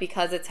feels like,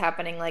 because it's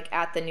happening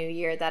at the new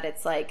year, that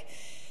it's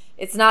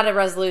it's not a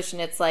resolution.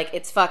 It's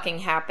it's fucking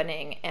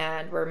happening,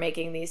 and we're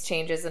making these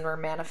changes, and we're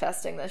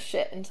manifesting this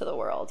shit into the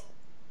world.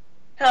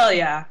 Hell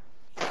yeah.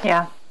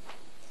 Yeah.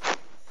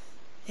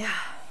 Yeah.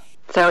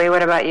 Zoe,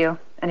 what about you?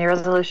 Any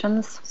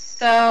resolutions?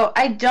 So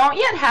I don't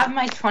yet have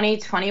my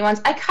 2020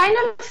 ones. I kind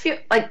of feel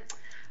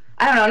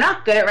I don't know, I'm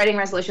not good at writing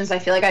resolutions. I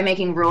feel like I'm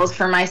making rules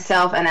for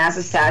myself, and as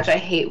a Sag, I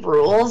hate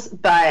rules,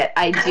 but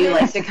I do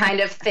like to kind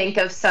of think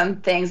of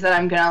some things that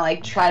I'm going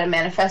to try to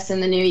manifest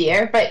in the new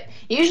year. But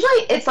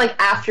usually it's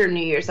after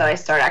New Year's that I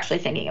start actually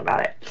thinking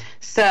about it.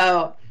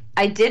 So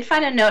I did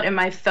find a note in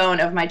my phone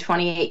of my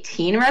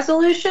 2018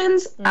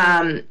 resolutions,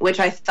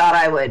 which I thought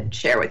I would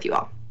share with you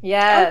all.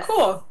 Yes.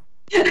 Oh,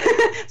 cool.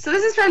 So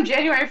this is from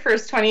January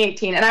 1st,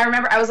 2018. And I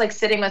remember I was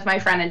sitting with my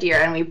friend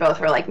Adira, and we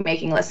both were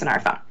making lists in our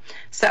phone.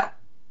 So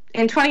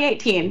in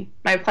 2018,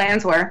 my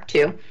plans were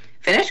to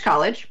finish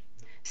college,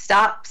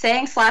 stop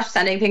saying /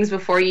 sending things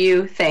before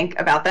you think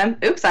about them.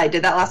 Oops, I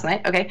did that last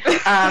night. Okay.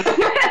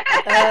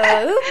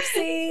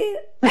 Oopsie.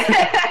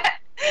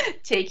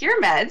 Take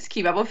your meds,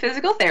 keep up with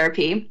physical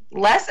therapy,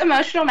 less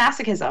emotional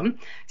masochism,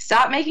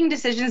 stop making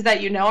decisions that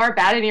you know are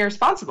bad and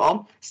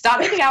irresponsible, stop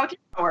making out with your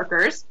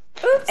coworkers,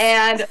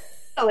 and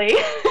finally,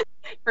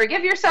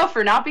 forgive yourself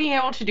for not being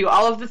able to do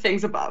all of the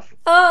things above.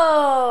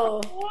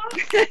 Oh.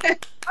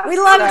 We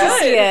love to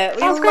see it.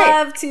 We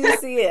love to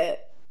see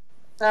it.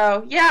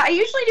 So, yeah, I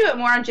usually do it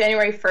more on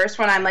January 1st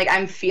when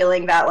I'm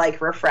feeling that,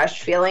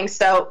 refreshed feeling.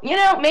 So,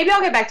 maybe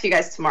I'll get back to you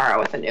guys tomorrow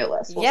with a new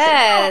list. We'll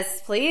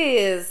see.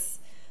 Please.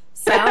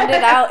 Sound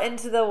it out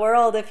into the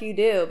world if you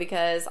do,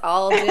 because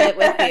I'll do it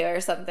with you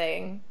or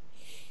something.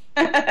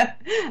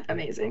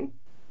 Amazing.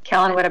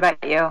 Kellen, what about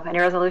you? Any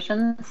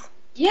resolutions?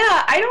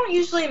 Yeah, I don't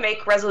usually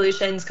make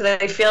resolutions because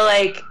I feel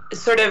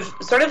sort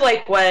of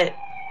like what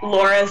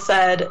Laura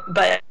said,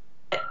 but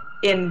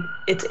in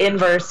its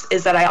inverse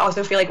is that I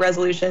also feel like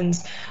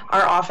resolutions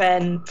are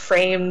often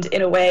framed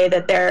in a way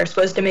that they're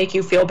supposed to make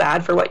you feel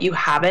bad for what you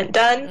haven't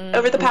done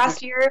over the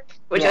past year,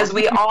 which, as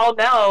we all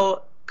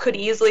know, could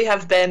easily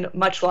have been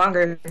much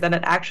longer than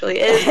it actually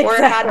is, or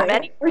had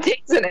many more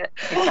days in it.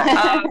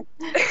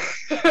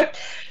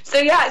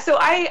 So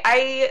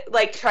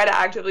I try to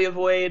actively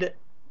avoid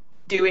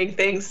doing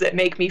things that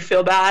make me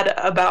feel bad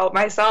about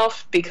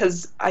myself,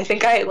 because I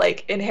think I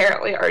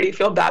inherently already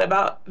feel bad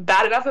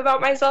enough about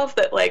myself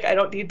that I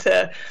don't need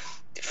to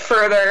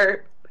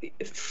further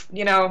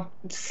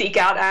seek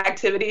out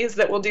activities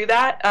that will do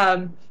that.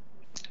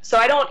 So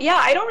I don't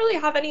really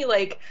have any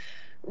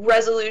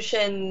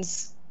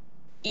resolutions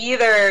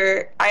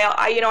either.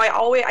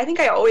 I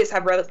think I always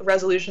have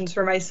resolutions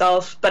for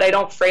myself, but I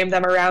don't frame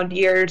them around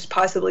years,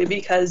 possibly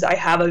because I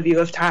have a view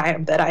of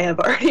time that I have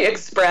already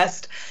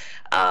expressed,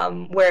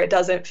 where it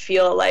doesn't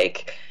feel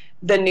like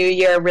the new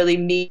year really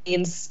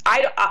means,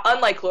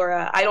 unlike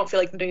Laura, I don't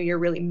feel like the new year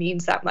really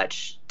means that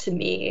much to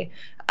me.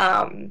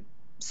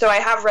 So I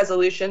have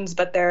resolutions,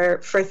 but they're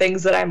for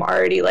things that I'm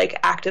already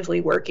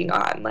actively working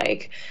on,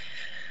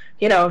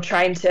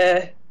 trying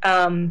to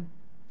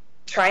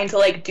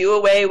do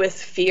away with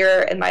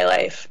fear in my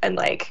life and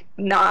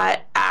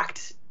not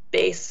act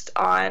based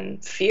on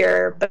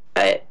fear,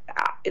 but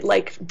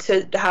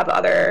to have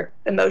other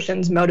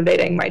emotions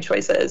motivating my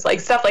choices,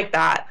 stuff like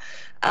that.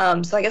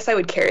 So I guess I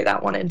would carry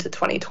that one into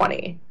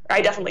 2020.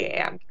 I definitely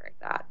am carrying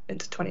that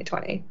into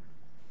 2020.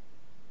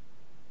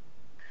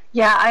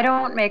 Yeah, I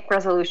don't make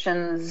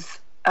resolutions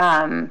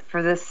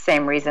for the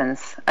same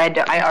reasons.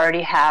 I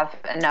already have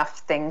enough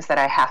things that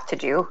I have to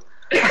do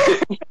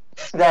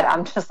that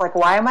I'm just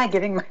why am I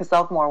giving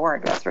myself more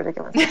work? That's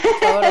ridiculous.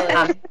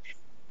 Totally.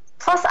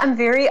 Plus, I'm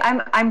very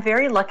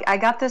lucky. I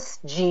got this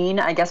gene,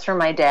 I guess, from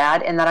my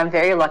dad, in that I'm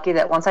very lucky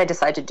that once I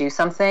decide to do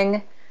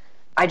something,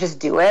 I just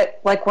do it.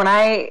 Like when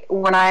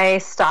I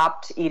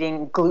stopped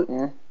eating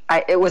gluten,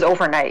 it was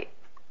overnight,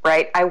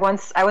 right? I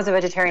was a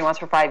vegetarian once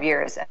for 5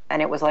 years,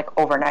 and it was like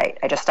overnight.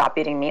 I just stopped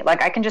eating meat.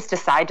 Like I can just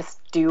decide to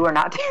do or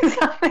not do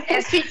something.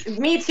 It's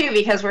me too,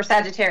 because we're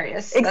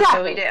Sagittarius.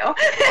 Exactly. That's what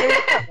we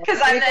do. Because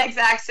I'm the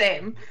exact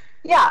same.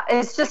 Yeah,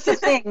 it's just a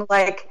thing.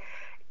 Like,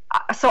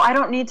 so I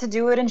don't need to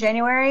do it in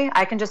January.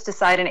 I can just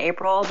decide in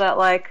April that,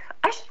 like,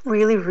 I should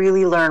really,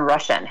 really learn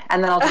Russian.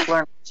 And then I'll just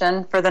learn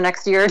Russian for the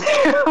next year or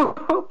two.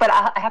 But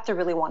I have to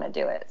really want to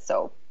do it.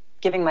 So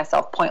giving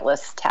myself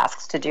pointless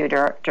tasks to do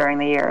during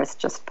the year is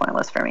just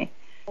pointless for me.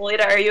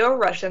 Lita, are you a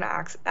Russian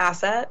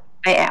asset?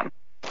 I am.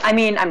 I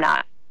mean, I'm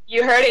not.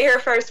 You heard it here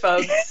first,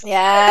 folks.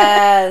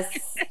 Yes.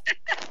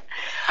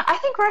 I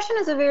think Russian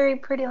is a very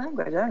pretty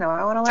language. I don't know.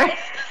 I want to learn.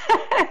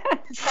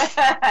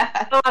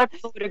 A lot of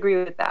people would agree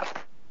with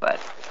that, but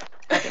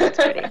I think it's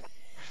pretty.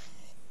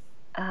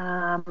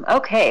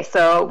 Okay,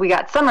 so we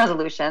got some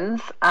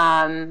resolutions.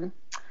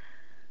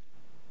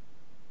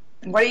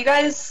 What are you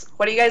guys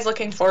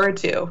looking forward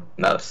to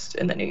most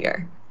in the new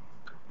year?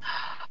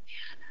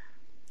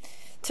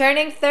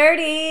 Turning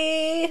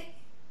 30.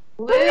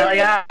 Hell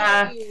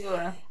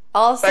yeah.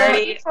 Also, 30,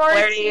 Looking forward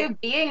 30. to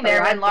being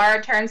there when Laura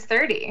turns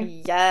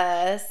 30.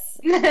 yes.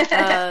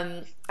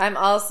 I'm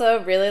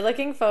also really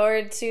looking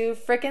forward to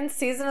frickin'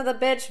 Season of the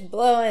Bitch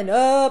blowing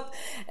up,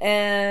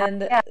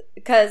 and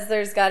because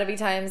there's got to be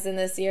times in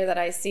this year that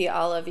I see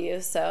all of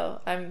you, so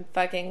I'm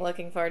fucking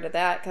looking forward to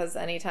that, because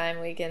anytime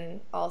we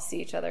can all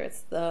see each other,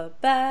 it's the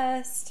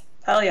best.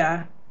 Hell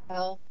yeah.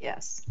 Well,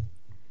 yes.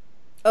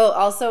 Oh,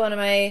 also one of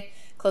my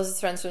closest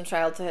friends from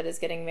childhood is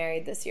getting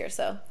married this year,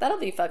 so that'll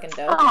be fucking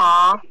dope.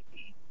 Aw,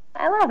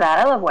 I love that.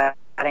 I love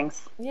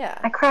weddings. Yeah.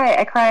 I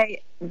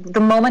cry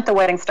the moment the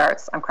wedding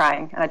starts. I'm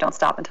crying, and I don't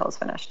stop until it's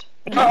finished.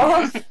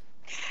 Oh.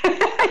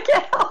 I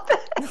can't help it.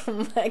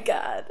 Oh my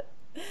god.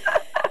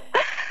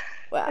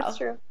 Wow. It's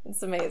true.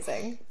 It's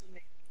amazing.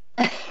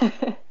 I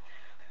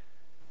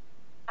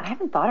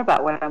haven't thought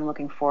about what I'm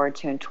looking forward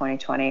to in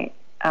 2020.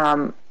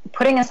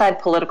 Putting aside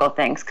political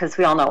things, because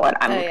we all know what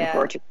I'm looking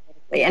forward to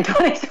politically in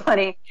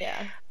 2020.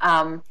 Yeah.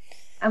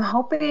 I'm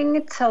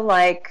hoping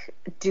to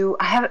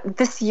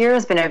this year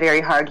has been a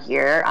very hard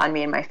year on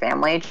me and my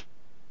family,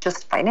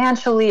 just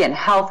financially and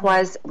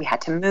health-wise. We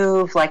had to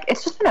move. Like,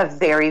 it's just been a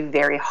very,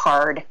 very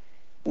hard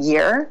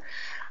year.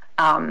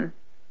 I'm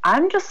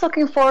just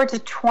looking forward to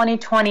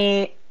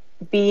 2020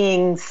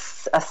 being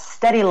a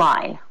steady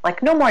line,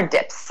 like no more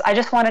dips. I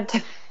just want it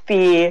to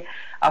be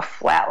a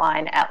flat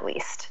line at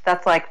least.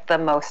 That's like the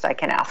most I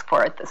can ask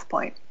for at this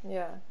point.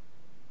 Yeah.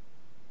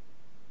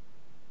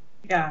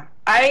 Yeah.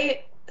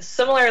 I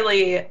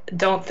similarly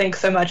don't think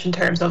so much in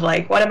terms of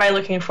like, what am I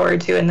looking forward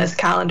to in this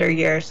calendar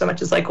year, so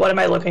much as like, what am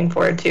I looking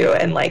forward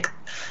to in like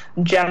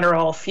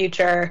general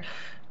future.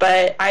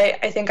 But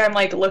I think I'm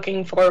like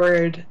looking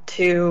forward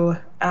to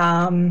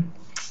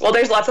well,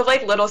 there's lots of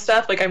like little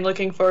stuff. Like, I'm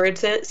looking forward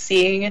to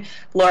seeing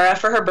Laura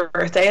for her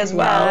birthday as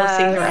well,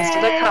 seeing the rest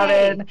of the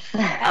coven.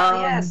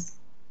 Yes.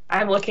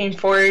 I'm looking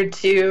forward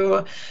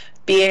to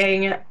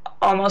being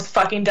almost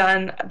fucking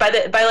done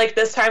by like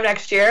this time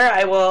next year.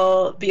 I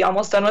will be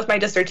almost done with my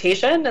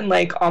dissertation and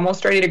like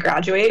almost ready to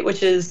graduate,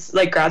 which is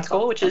like grad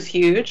school, which is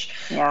huge.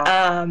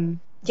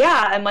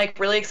 Yeah, I'm like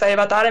really excited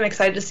about that. I'm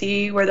excited to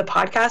see where the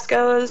podcast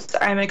goes.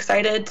 I'm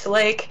excited to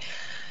like,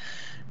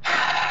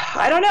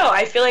 I don't know.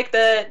 I feel like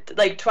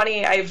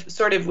I've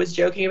sort of was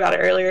joking about it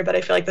earlier, but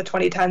I feel like the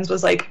 2010s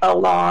was like a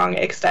long,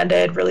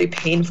 extended, really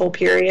painful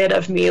period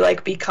of me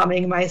like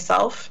becoming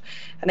myself.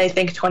 And I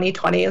think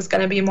 2020 is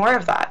going to be more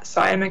of that.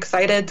 So I'm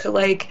excited to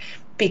like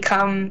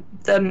become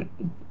the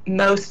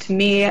most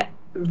me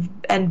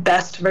and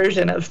best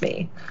version of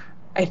me,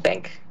 I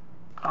think.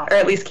 Awesome. Or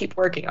at least keep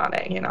working on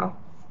it, you know?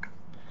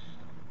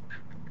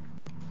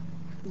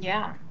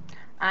 Yeah.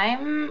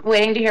 I'm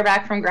waiting to hear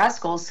back from grad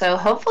school. So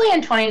hopefully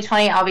in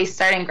 2020, I'll be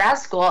starting grad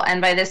school.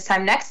 And by this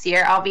time next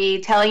year, I'll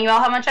be telling you all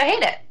how much I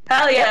hate it.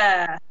 Hell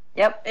yeah.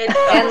 Yep.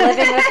 And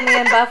living with me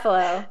in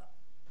Buffalo.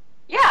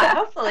 Yeah,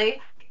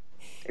 hopefully.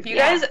 If you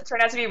guys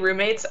turn out to be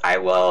roommates, I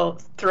will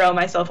throw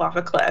myself off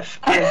a cliff.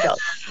 Wow.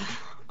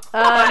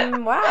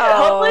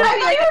 Hopefully, I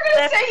thought you were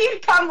going to say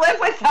you'd come live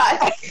with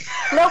us.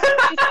 No.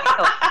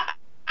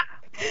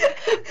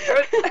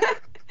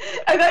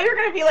 I thought you were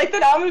going to be like,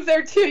 then I'll move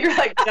there too. You're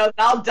like, no,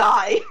 I'll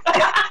die.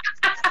 I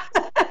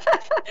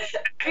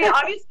mean,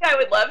 obviously, I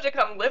would love to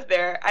come live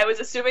there. I was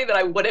assuming that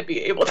I wouldn't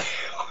be able to.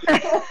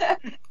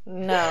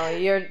 No,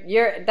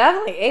 you're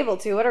definitely able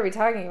to. What are we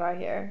talking about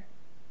here?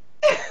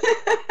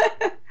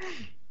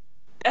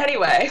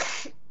 Anyway,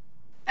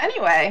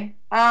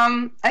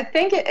 I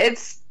think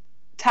it's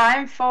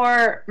time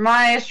for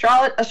my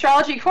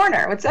astrology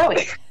corner with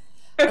Zoe.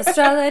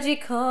 Astrology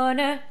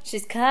corner,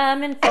 she's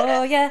coming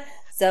for ya.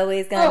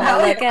 Zoe's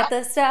gonna look at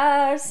the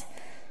stars.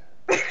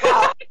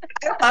 Wow,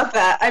 I love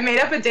that. I made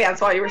up a dance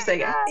while you were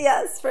singing.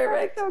 Yes,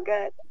 perfect. So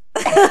good.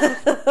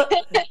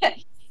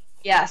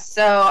 Yes,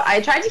 so I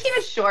tried to keep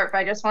it short, but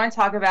I just want to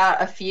talk about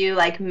a few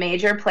like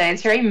major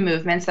planetary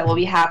movements that will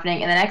be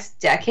happening in the next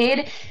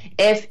decade.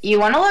 If you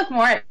want to look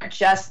more at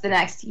just the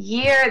next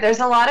year, there's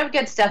a lot of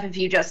good stuff if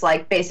you just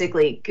like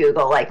basically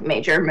Google like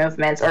major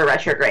movements or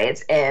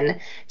retrogrades in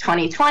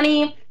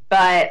 2020,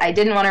 but I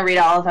didn't want to read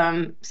all of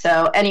them.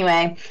 So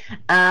anyway,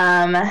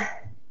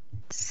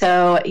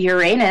 so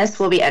Uranus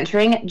will be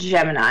entering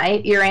Gemini.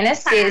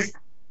 Uranus stays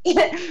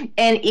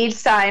in each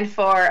sign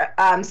for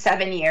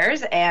 7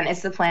 years, and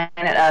it's the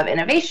planet of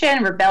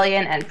innovation,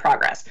 rebellion, and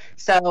progress.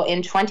 So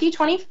in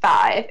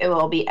 2025, it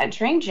will be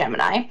entering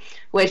Gemini,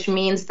 which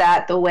means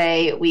that the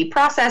way we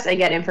process and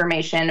get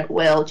information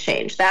will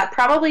change. That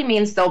probably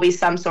means there'll be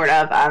some sort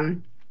of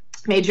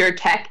major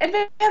tech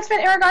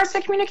advancement in regards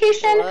to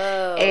communication.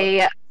 Whoa.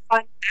 A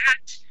fun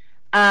fact.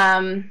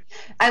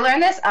 I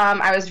learned this.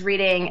 I was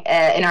reading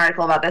an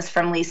article about this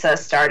from Lisa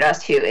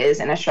Stardust, who is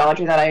an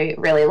astrologer that I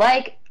really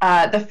like.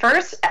 The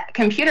first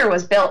computer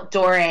was built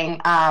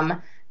during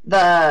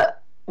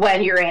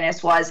when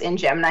Uranus was in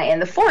Gemini in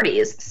the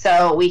 40s.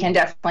 So we can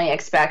definitely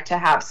expect to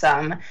have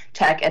some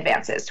tech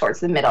advances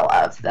towards the middle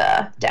of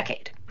the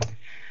decade.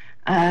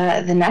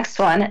 The next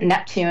one,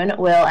 Neptune,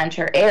 will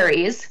enter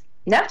Aries.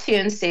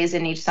 Neptune stays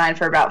in each sign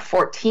for about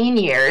 14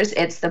 years.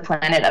 It's the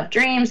planet of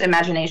dreams,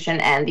 imagination,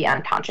 and the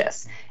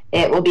unconscious.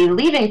 It will be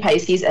leaving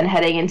Pisces and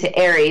heading into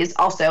Aries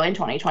also in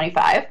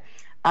 2025.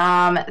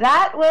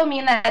 That will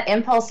mean that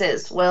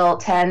impulses will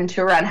tend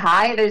to run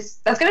high. That's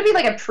going to be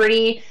like a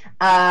pretty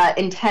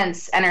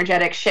intense,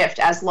 energetic shift,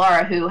 as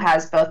Laura, who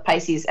has both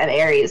Pisces and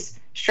Aries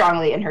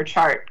strongly in her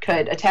chart,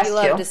 could attest to.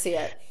 We love to see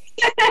it.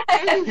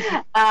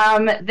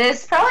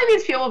 This probably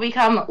means people will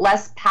become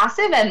less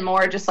passive and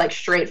more just like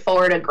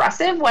straightforward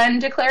aggressive when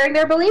declaring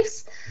their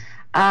beliefs.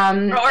 Are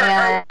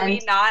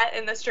we not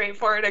in the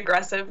straightforward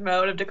aggressive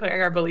mode of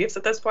declaring our beliefs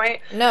at this point?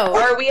 No.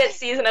 Or are we at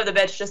season of the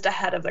bitch just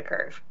ahead of the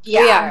curve?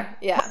 Yeah. We are,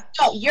 yeah.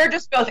 No, you're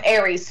just both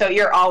Aries, so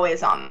you're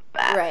always on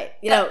that. Right.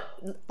 You know,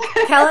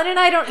 Kellen and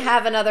I don't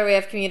have another way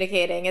of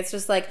communicating. It's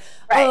just like,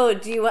 Right. oh,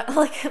 do you want,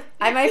 like,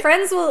 my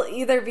friends will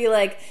either be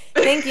like,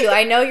 thank you,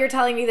 I know you're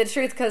telling me the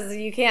truth because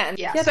you can't.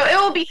 Yeah. Yep. So it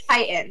will be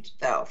heightened,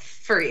 though,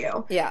 for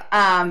you. Yeah.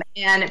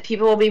 And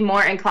people will be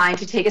more inclined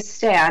to take a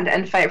stand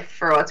and fight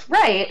for what's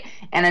right.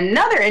 And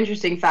another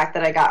interesting fact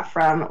that I got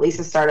from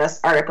Lisa Stardust's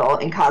article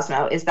in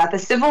Cosmo is that the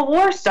Civil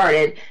War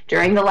started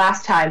during the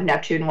last time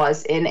Neptune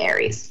was in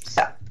Aries.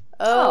 So.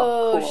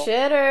 Oh, cool.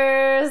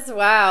 shitters.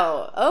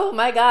 Wow. Oh,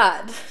 my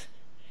God.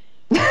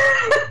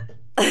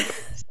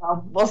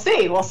 So we'll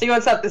see. We'll see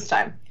what's up this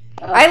time.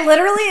 I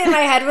literally, in my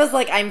head, was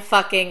like, I'm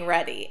fucking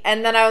ready.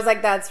 And then I was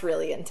like, that's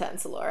really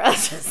intense, Laura.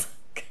 Just,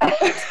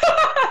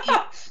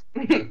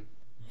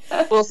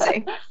 We'll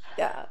see.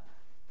 yeah.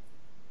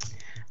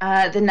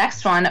 The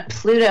next one,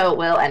 Pluto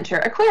will enter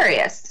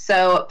Aquarius.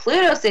 So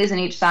Pluto stays in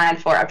each sign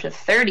for up to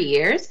 30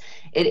 years.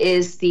 It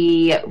is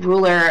the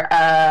ruler.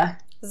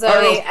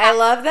 Zoe, I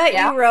love that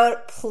Yeah. you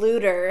wrote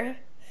Pluter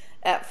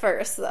at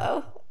first,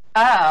 though.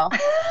 Oh,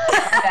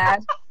 my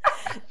bad.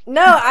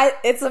 No,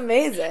 it's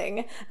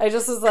amazing. I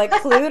just was like,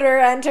 Pluto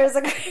enters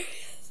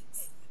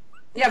Aquarius.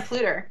 Yeah,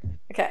 Pluto.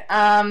 Okay.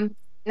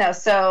 No,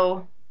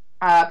 so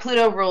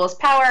Pluto rules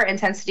power,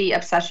 intensity,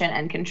 obsession,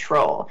 and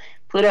control.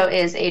 Pluto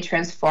is a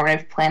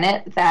transformative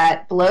planet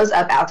that blows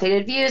up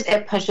outdated views.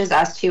 It pushes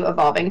us to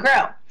evolve and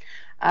grow.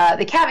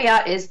 The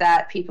caveat is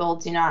that people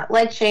do not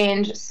like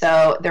change,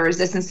 so the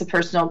resistance to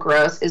personal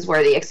growth is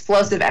where the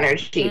explosive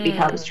energy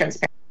becomes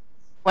transparent.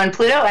 When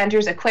Pluto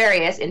enters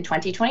Aquarius in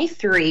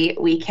 2023,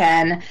 we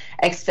can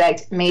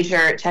expect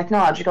major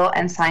technological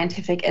and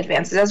scientific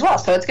advances as well.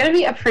 So it's going to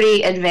be a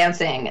pretty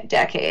advancing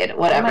decade,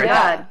 whatever. Oh my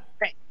that- God.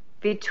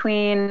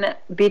 Between a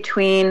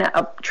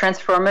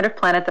transformative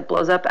planet that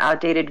blows up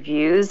outdated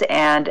views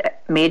and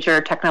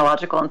major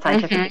technological and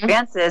scientific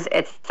advances,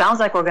 it sounds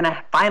like we're going to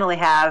finally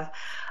have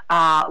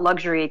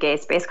luxury gay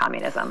space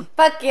communism.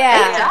 Fuck It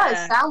yeah.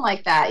 does sound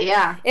like that,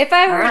 yeah. If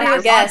I were Alright.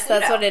 to guess, Pluto.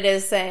 that's what it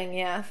is saying,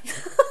 yeah.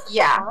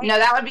 Yeah, no,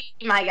 that would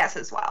be my guess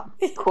as well.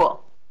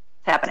 Cool.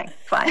 It's happening,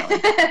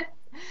 finally.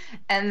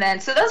 And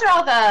then, so those are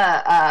all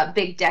the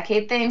big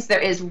decade things. There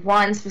is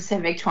one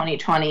specific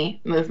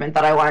 2020 movement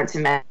that I wanted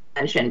to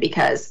mention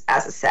because,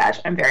 as a Sag,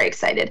 I'm very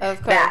excited. Of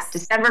course. That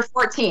December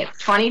 14th,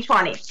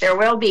 2020, there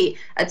will be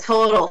a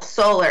total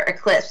solar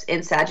eclipse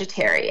in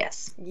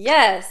Sagittarius.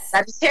 Yes.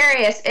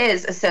 Sagittarius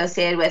is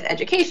associated with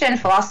education,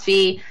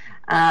 philosophy,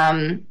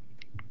 and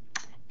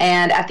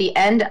at the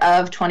end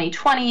of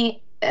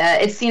 2020,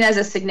 it's seen as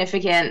a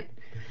significant,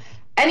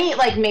 any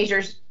like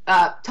major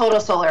total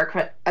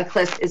solar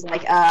eclipse is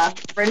like a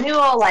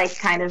renewal, like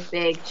kind of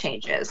big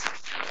changes.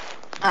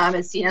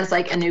 It's seen as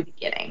like a new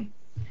beginning.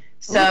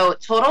 So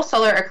total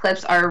solar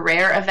eclipse are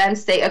rare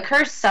events. They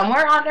occur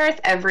somewhere on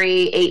Earth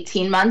every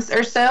 18 months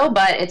or so,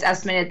 but it's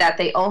estimated that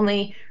they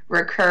only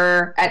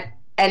recur at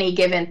any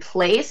given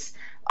place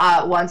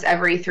once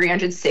every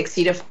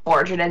 360 to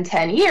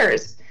 410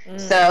 years.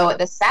 So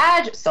the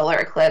Sag solar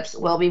eclipse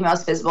will be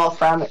most visible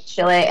from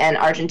Chile and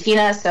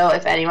Argentina. So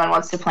if anyone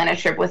wants to plan a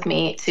trip with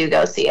me to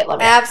go see it, let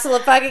me know.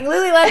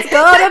 Absolutely, let's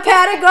go to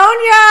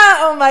Patagonia.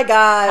 Oh my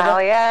God.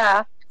 Hell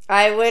yeah.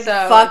 I would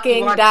So, fucking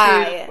you want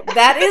die.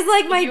 That is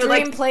like my You would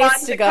dream like place fund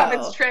to the go.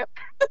 Coven's trip.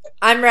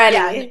 I'm ready.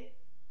 Yeah.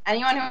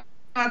 Anyone who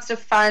wants to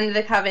fund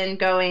the Coven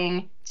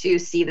going to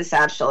see the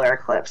Sag solar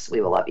eclipse,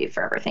 we will love you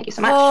forever. Thank you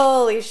so much.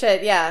 Holy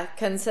shit. Yeah.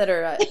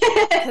 Consider it.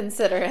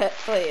 Consider it,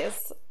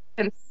 please.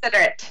 Consider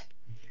it.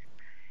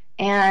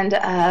 And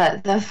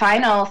the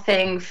final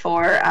thing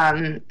for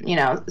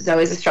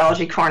Zoe's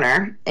astrology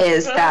corner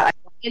is that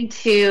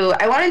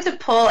I wanted to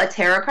pull a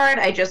tarot card.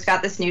 I just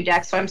got this new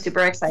deck, so I'm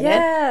super excited.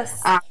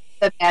 Yes.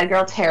 The Bad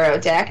Girl Tarot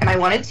deck, and I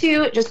wanted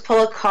to just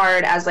pull a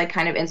card as like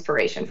kind of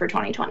inspiration for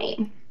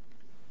 2020.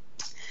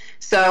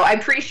 So I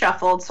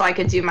pre-shuffled so I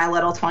could do my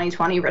little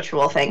 2020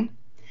 ritual thing.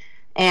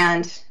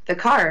 And the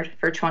card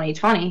for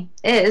 2020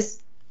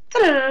 is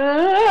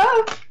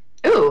the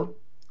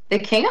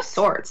King of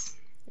Swords.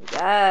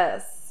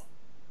 Yes.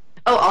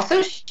 Oh,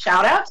 also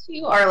shout out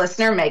to our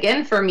listener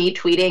Megan for me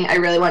tweeting I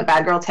really want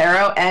Bad Girl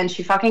Tarot, and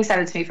she fucking sent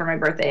it to me for my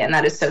birthday, and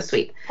that is so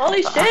sweet.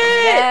 Holy shit!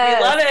 Yes.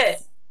 We love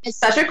it. It's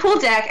such a cool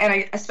deck, and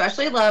I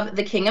especially love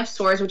the King of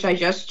Swords, which I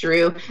just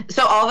drew.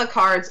 So all the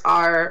cards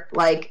are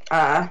like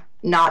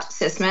not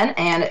cis men,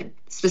 and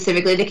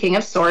specifically the King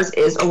of Swords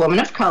is a woman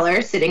of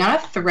color sitting on a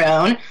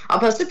throne. I'll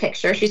post a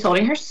picture. She's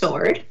holding her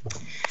sword.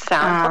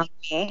 Sounds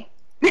like me.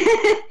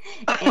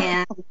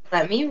 And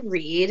let me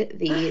read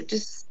the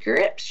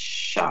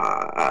description.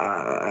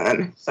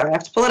 Sorry, I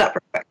have to pull it up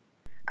real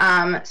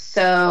quick.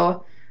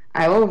 So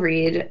I will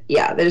read,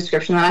 the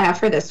description that I have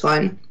for this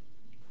one.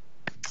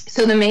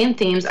 So the main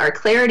themes are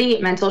clarity,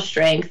 mental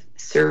strength,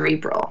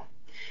 cerebral.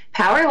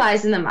 Power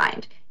lies in the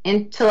mind.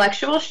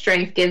 Intellectual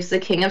strength gives the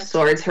King of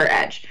Swords her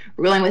edge,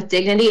 ruling with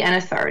dignity and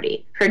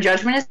authority. Her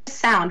judgment is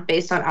sound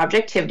based on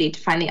objectivity to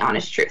find the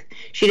honest truth.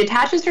 She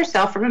detaches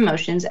herself from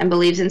emotions and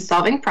believes in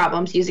solving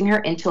problems using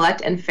her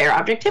intellect and fair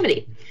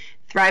objectivity.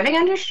 Thriving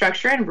under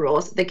structure and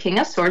rules, the King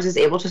of Swords is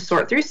able to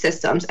sort through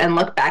systems and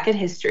look back at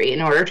history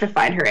in order to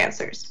find her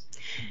answers.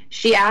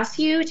 She asks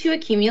you to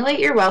accumulate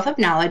your wealth of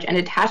knowledge and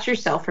detach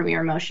yourself from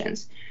your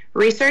emotions.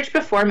 Research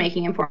before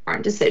making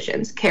important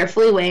decisions,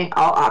 carefully weighing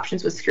all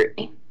options with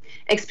scrutiny.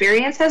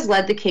 Experience has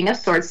led the King of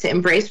Swords to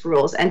embrace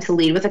rules and to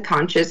lead with a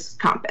conscious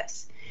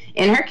compass.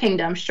 In her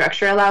kingdom,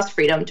 structure allows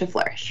freedom to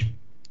flourish.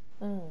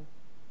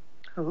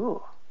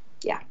 Ooh.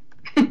 Yeah.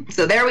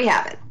 So there we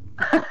have it.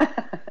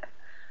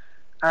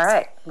 All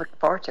right. Looking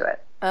forward to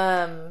it.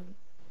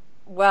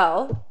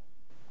 Well,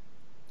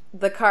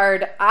 the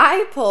card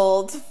I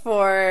pulled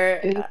for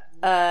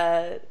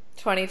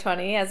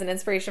 2020 as an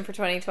inspiration for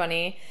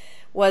 2020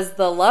 was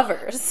the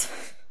Lovers.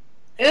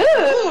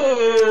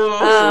 Ooh.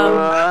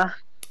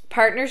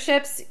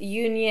 Partnerships,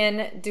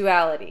 union,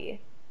 duality.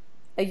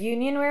 A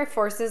union where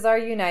forces are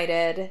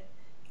united.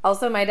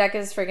 Also, my deck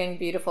is friggin'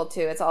 beautiful,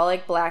 too. It's all,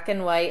 like, black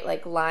and white,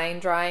 like, line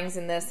drawings,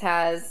 and this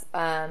has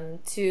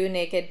 2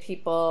 naked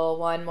people,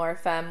 1 more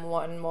femme,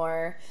 1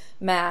 more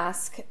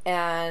mask,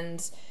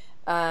 and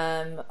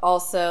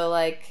also,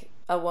 like,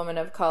 a woman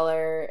of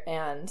color,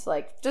 and,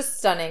 like, just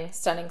stunning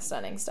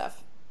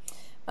stuff.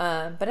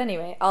 But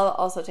anyway, I'll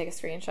also take a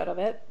screenshot of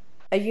it.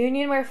 A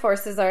union where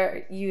forces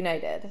are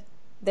united.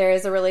 There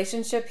is a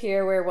relationship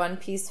here where one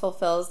piece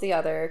fulfills the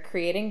other,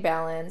 creating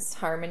balance,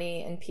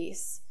 harmony, and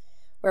peace.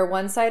 Where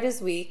one side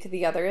is weak,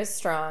 the other is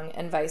strong,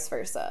 and vice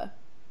versa.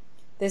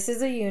 This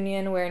is a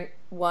union where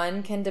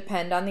one can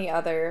depend on the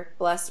other,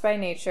 blessed by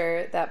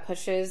nature that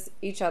pushes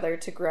each other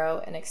to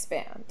grow and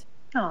expand.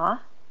 Aw.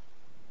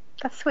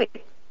 That's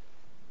sweet.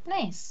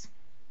 Nice.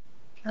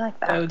 I like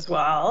that. Bodes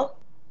well.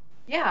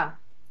 Yeah.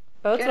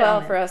 Bodes Good well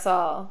on it. for us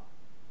all.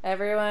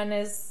 Everyone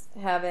is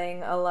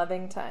having a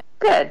loving time.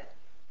 Good.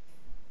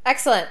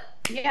 Excellent.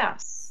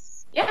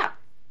 Yes. Yeah.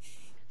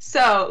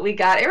 So we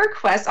got a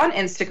request on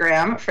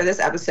Instagram for this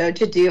episode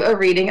to do a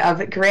reading of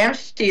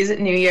Gramsci's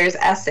New Year's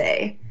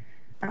essay.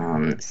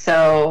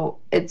 So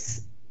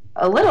it's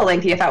a little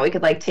lengthy. I thought we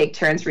could like take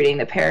turns reading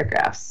the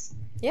paragraphs.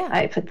 Yeah.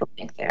 I put the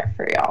link there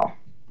for y'all.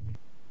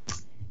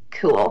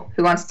 Cool.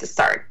 Who wants to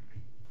start?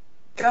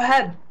 Go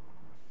ahead.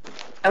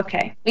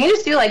 Okay. We can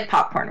just do like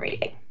popcorn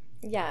reading.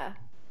 Yeah.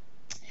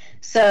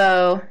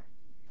 So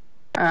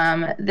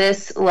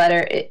this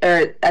letter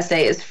or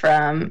essay is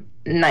from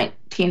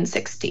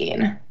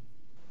 1916.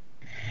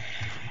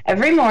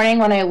 Every morning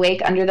when I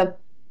wake under the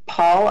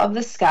pall of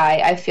the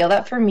sky, I feel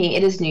that for me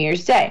it is New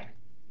Year's Day.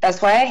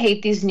 That's why I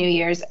hate these New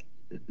Years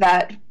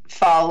that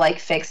fall like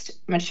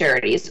fixed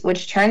maturities,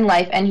 which turn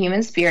life and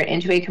human spirit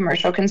into a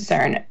commercial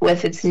concern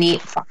with its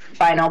neat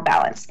final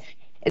balance.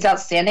 Its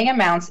outstanding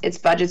amounts, its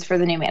budgets for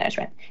the new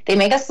management. They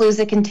make us lose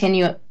the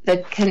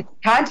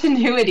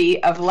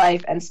continuity of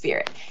life and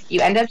spirit. You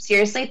end up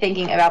seriously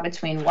thinking about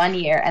between 1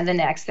 year and the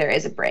next there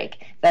is a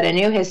break, that a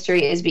new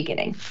history is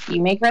beginning.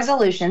 You make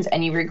resolutions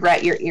and you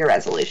regret your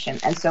irresolution,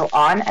 and so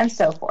on and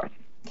so forth.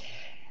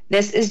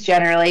 This is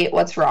generally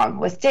what's wrong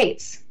with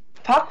dates.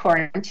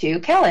 Popcorn to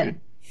Kellen.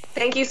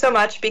 Thank you so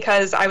much,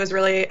 because I was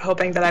really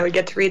hoping that I would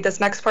get to read this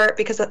next part,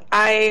 because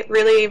it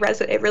really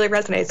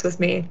resonates with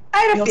me. I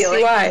had a You'll feeling.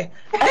 see why.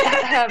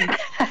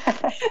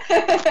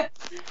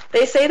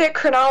 They say that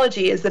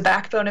chronology is the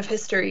backbone of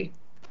history.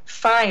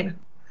 Fine.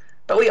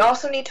 But we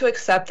also need to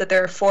accept that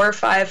there are 4 or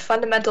 5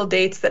 fundamental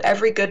dates that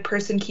every good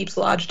person keeps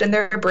lodged in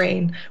their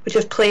brain, which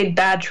have played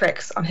bad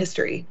tricks on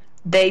history.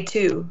 They,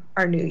 too,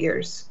 are New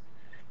Year's.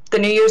 The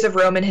New Year's of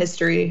Roman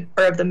history,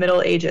 or of the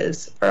Middle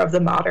Ages, or of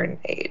the modern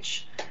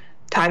age.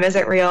 Time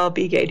isn't real,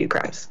 be gay, do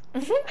crimes.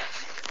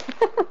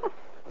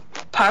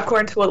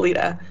 Popcorn to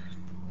Alita.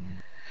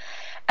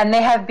 And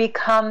they have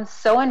become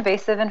so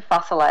invasive and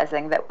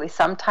fossilizing that we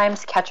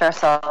sometimes catch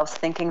ourselves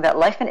thinking that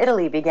life in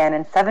Italy began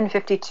in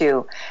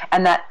 752,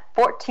 and that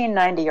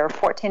 1490 or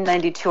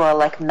 1492 are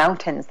like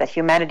mountains that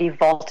humanity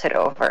vaulted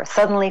over,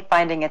 suddenly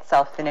finding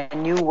itself in a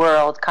new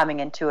world,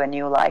 coming into a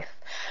new life.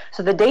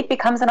 So the date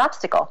becomes an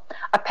obstacle,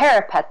 a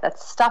parapet that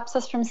stops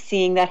us from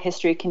seeing that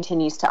history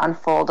continues to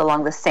unfold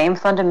along the same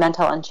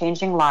fundamental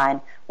unchanging line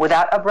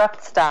without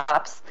abrupt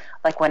stops,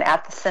 like when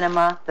at the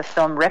cinema the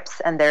film rips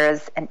and there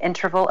is an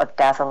interval of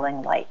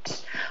dazzling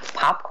light.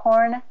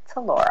 Popcorn to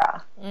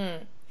Laura.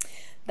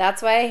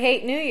 That's why I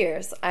hate New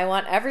Year's. I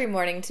want every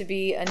morning to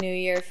be a new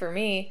year for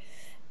me.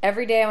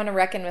 Every day I want to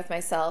reckon with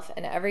myself,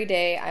 and every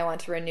day I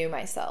want to renew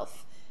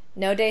myself.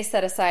 No day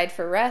set aside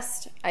for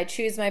rest. I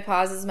choose my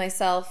pauses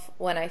myself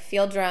when I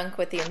feel drunk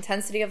with the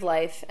intensity of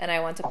life, and I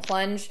want to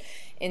plunge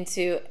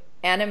into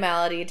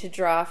animality to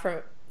draw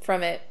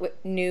from it with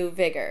new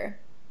vigor.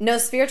 No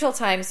spiritual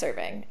time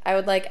serving. I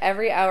would like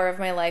every hour of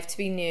my life to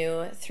be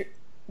new,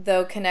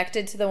 though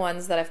connected to the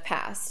ones that have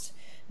passed.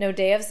 No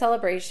day of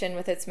celebration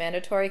with its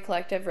mandatory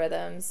collective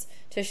rhythms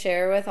to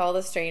share with all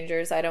the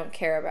strangers I don't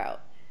care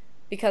about.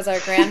 Because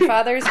our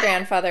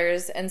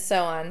grandfathers, and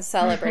so on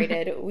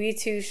celebrated, we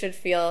too should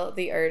feel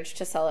the urge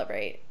to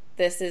celebrate.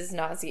 This is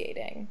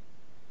nauseating.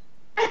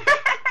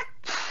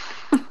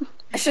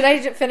 Should I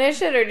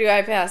finish it or do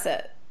I pass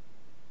it?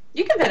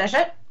 You can finish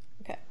it.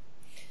 Okay.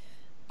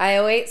 I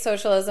await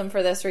socialism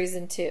for this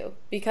reason too,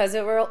 because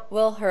it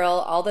will hurl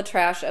all the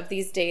trash of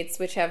these dates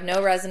which have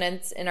no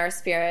resonance in our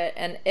spirit,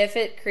 and if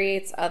it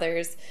creates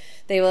others,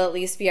 they will at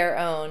least be our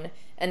own,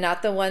 and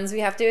not the ones we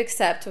have to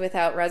accept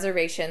without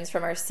reservations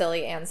from our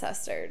silly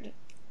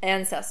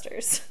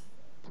ancestors.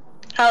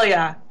 Hell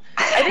yeah.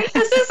 I think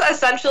this is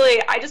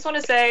essentially, I just want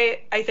to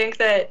say, I think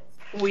that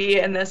we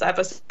in this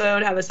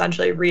episode have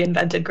essentially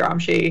reinvented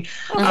Gramsci.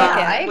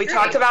 We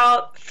talked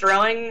about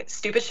throwing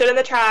stupid shit in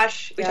the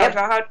trash. We talked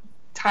about how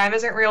time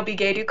isn't real, be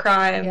gay, do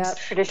crimes. Yep.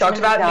 We talked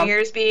about New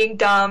Year's being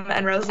dumb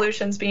and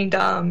resolutions being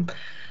dumb.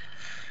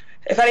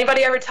 If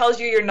anybody ever tells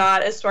you you're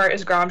not as smart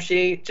as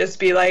Gramsci, just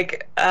be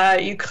like,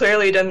 you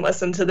clearly didn't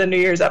listen to the New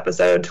Year's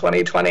episode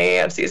 2020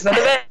 of Season of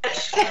the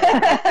Bitch.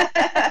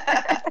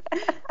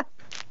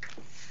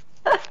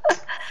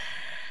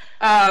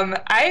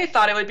 I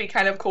thought it would be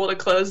kind of cool to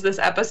close this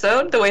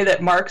episode the way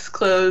that Marx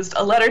closed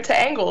A Letter to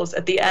Engels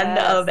at the end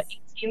of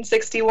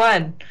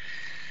 1861.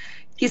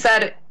 He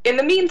said, "In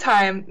the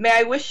meantime, may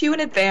I wish you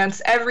in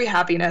advance every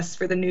happiness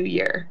for the new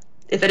year.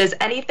 If it is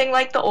anything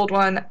like the old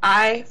one,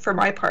 I, for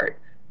my part,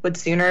 would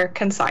sooner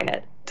consign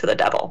it to the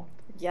devil."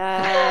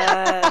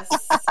 Yes.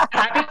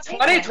 Happy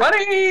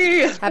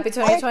 2020! Happy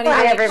 2020,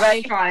 Bye,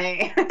 everybody.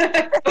 2020.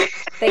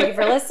 Thank you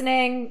for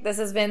listening. This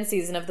has been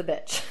Season of the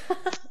Bitch.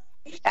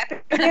 Happy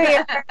New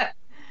Year.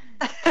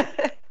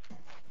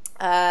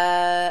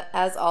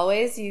 As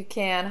always, you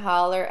can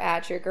holler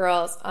at your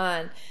girls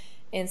on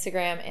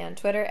Instagram and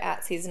Twitter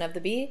at Season of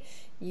the Bee.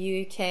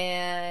 You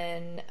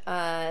can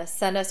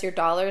send us your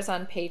dollars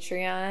on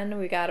Patreon.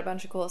 We got a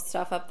bunch of cool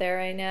stuff up there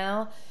right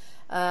now.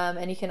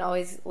 And you can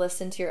always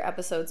listen to your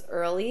episodes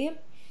early.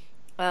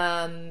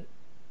 And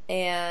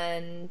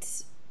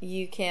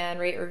you can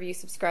rate, review,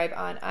 subscribe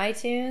on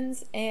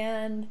iTunes.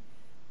 And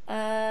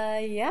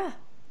yeah.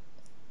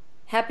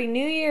 Happy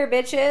New Year,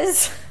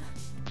 bitches.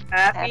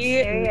 Happy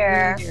New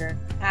Year.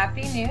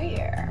 Happy New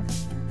Year.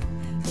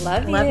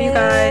 Love you. Love you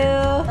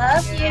guys.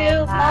 Love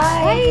you.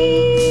 Bye.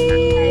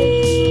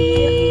 Bye.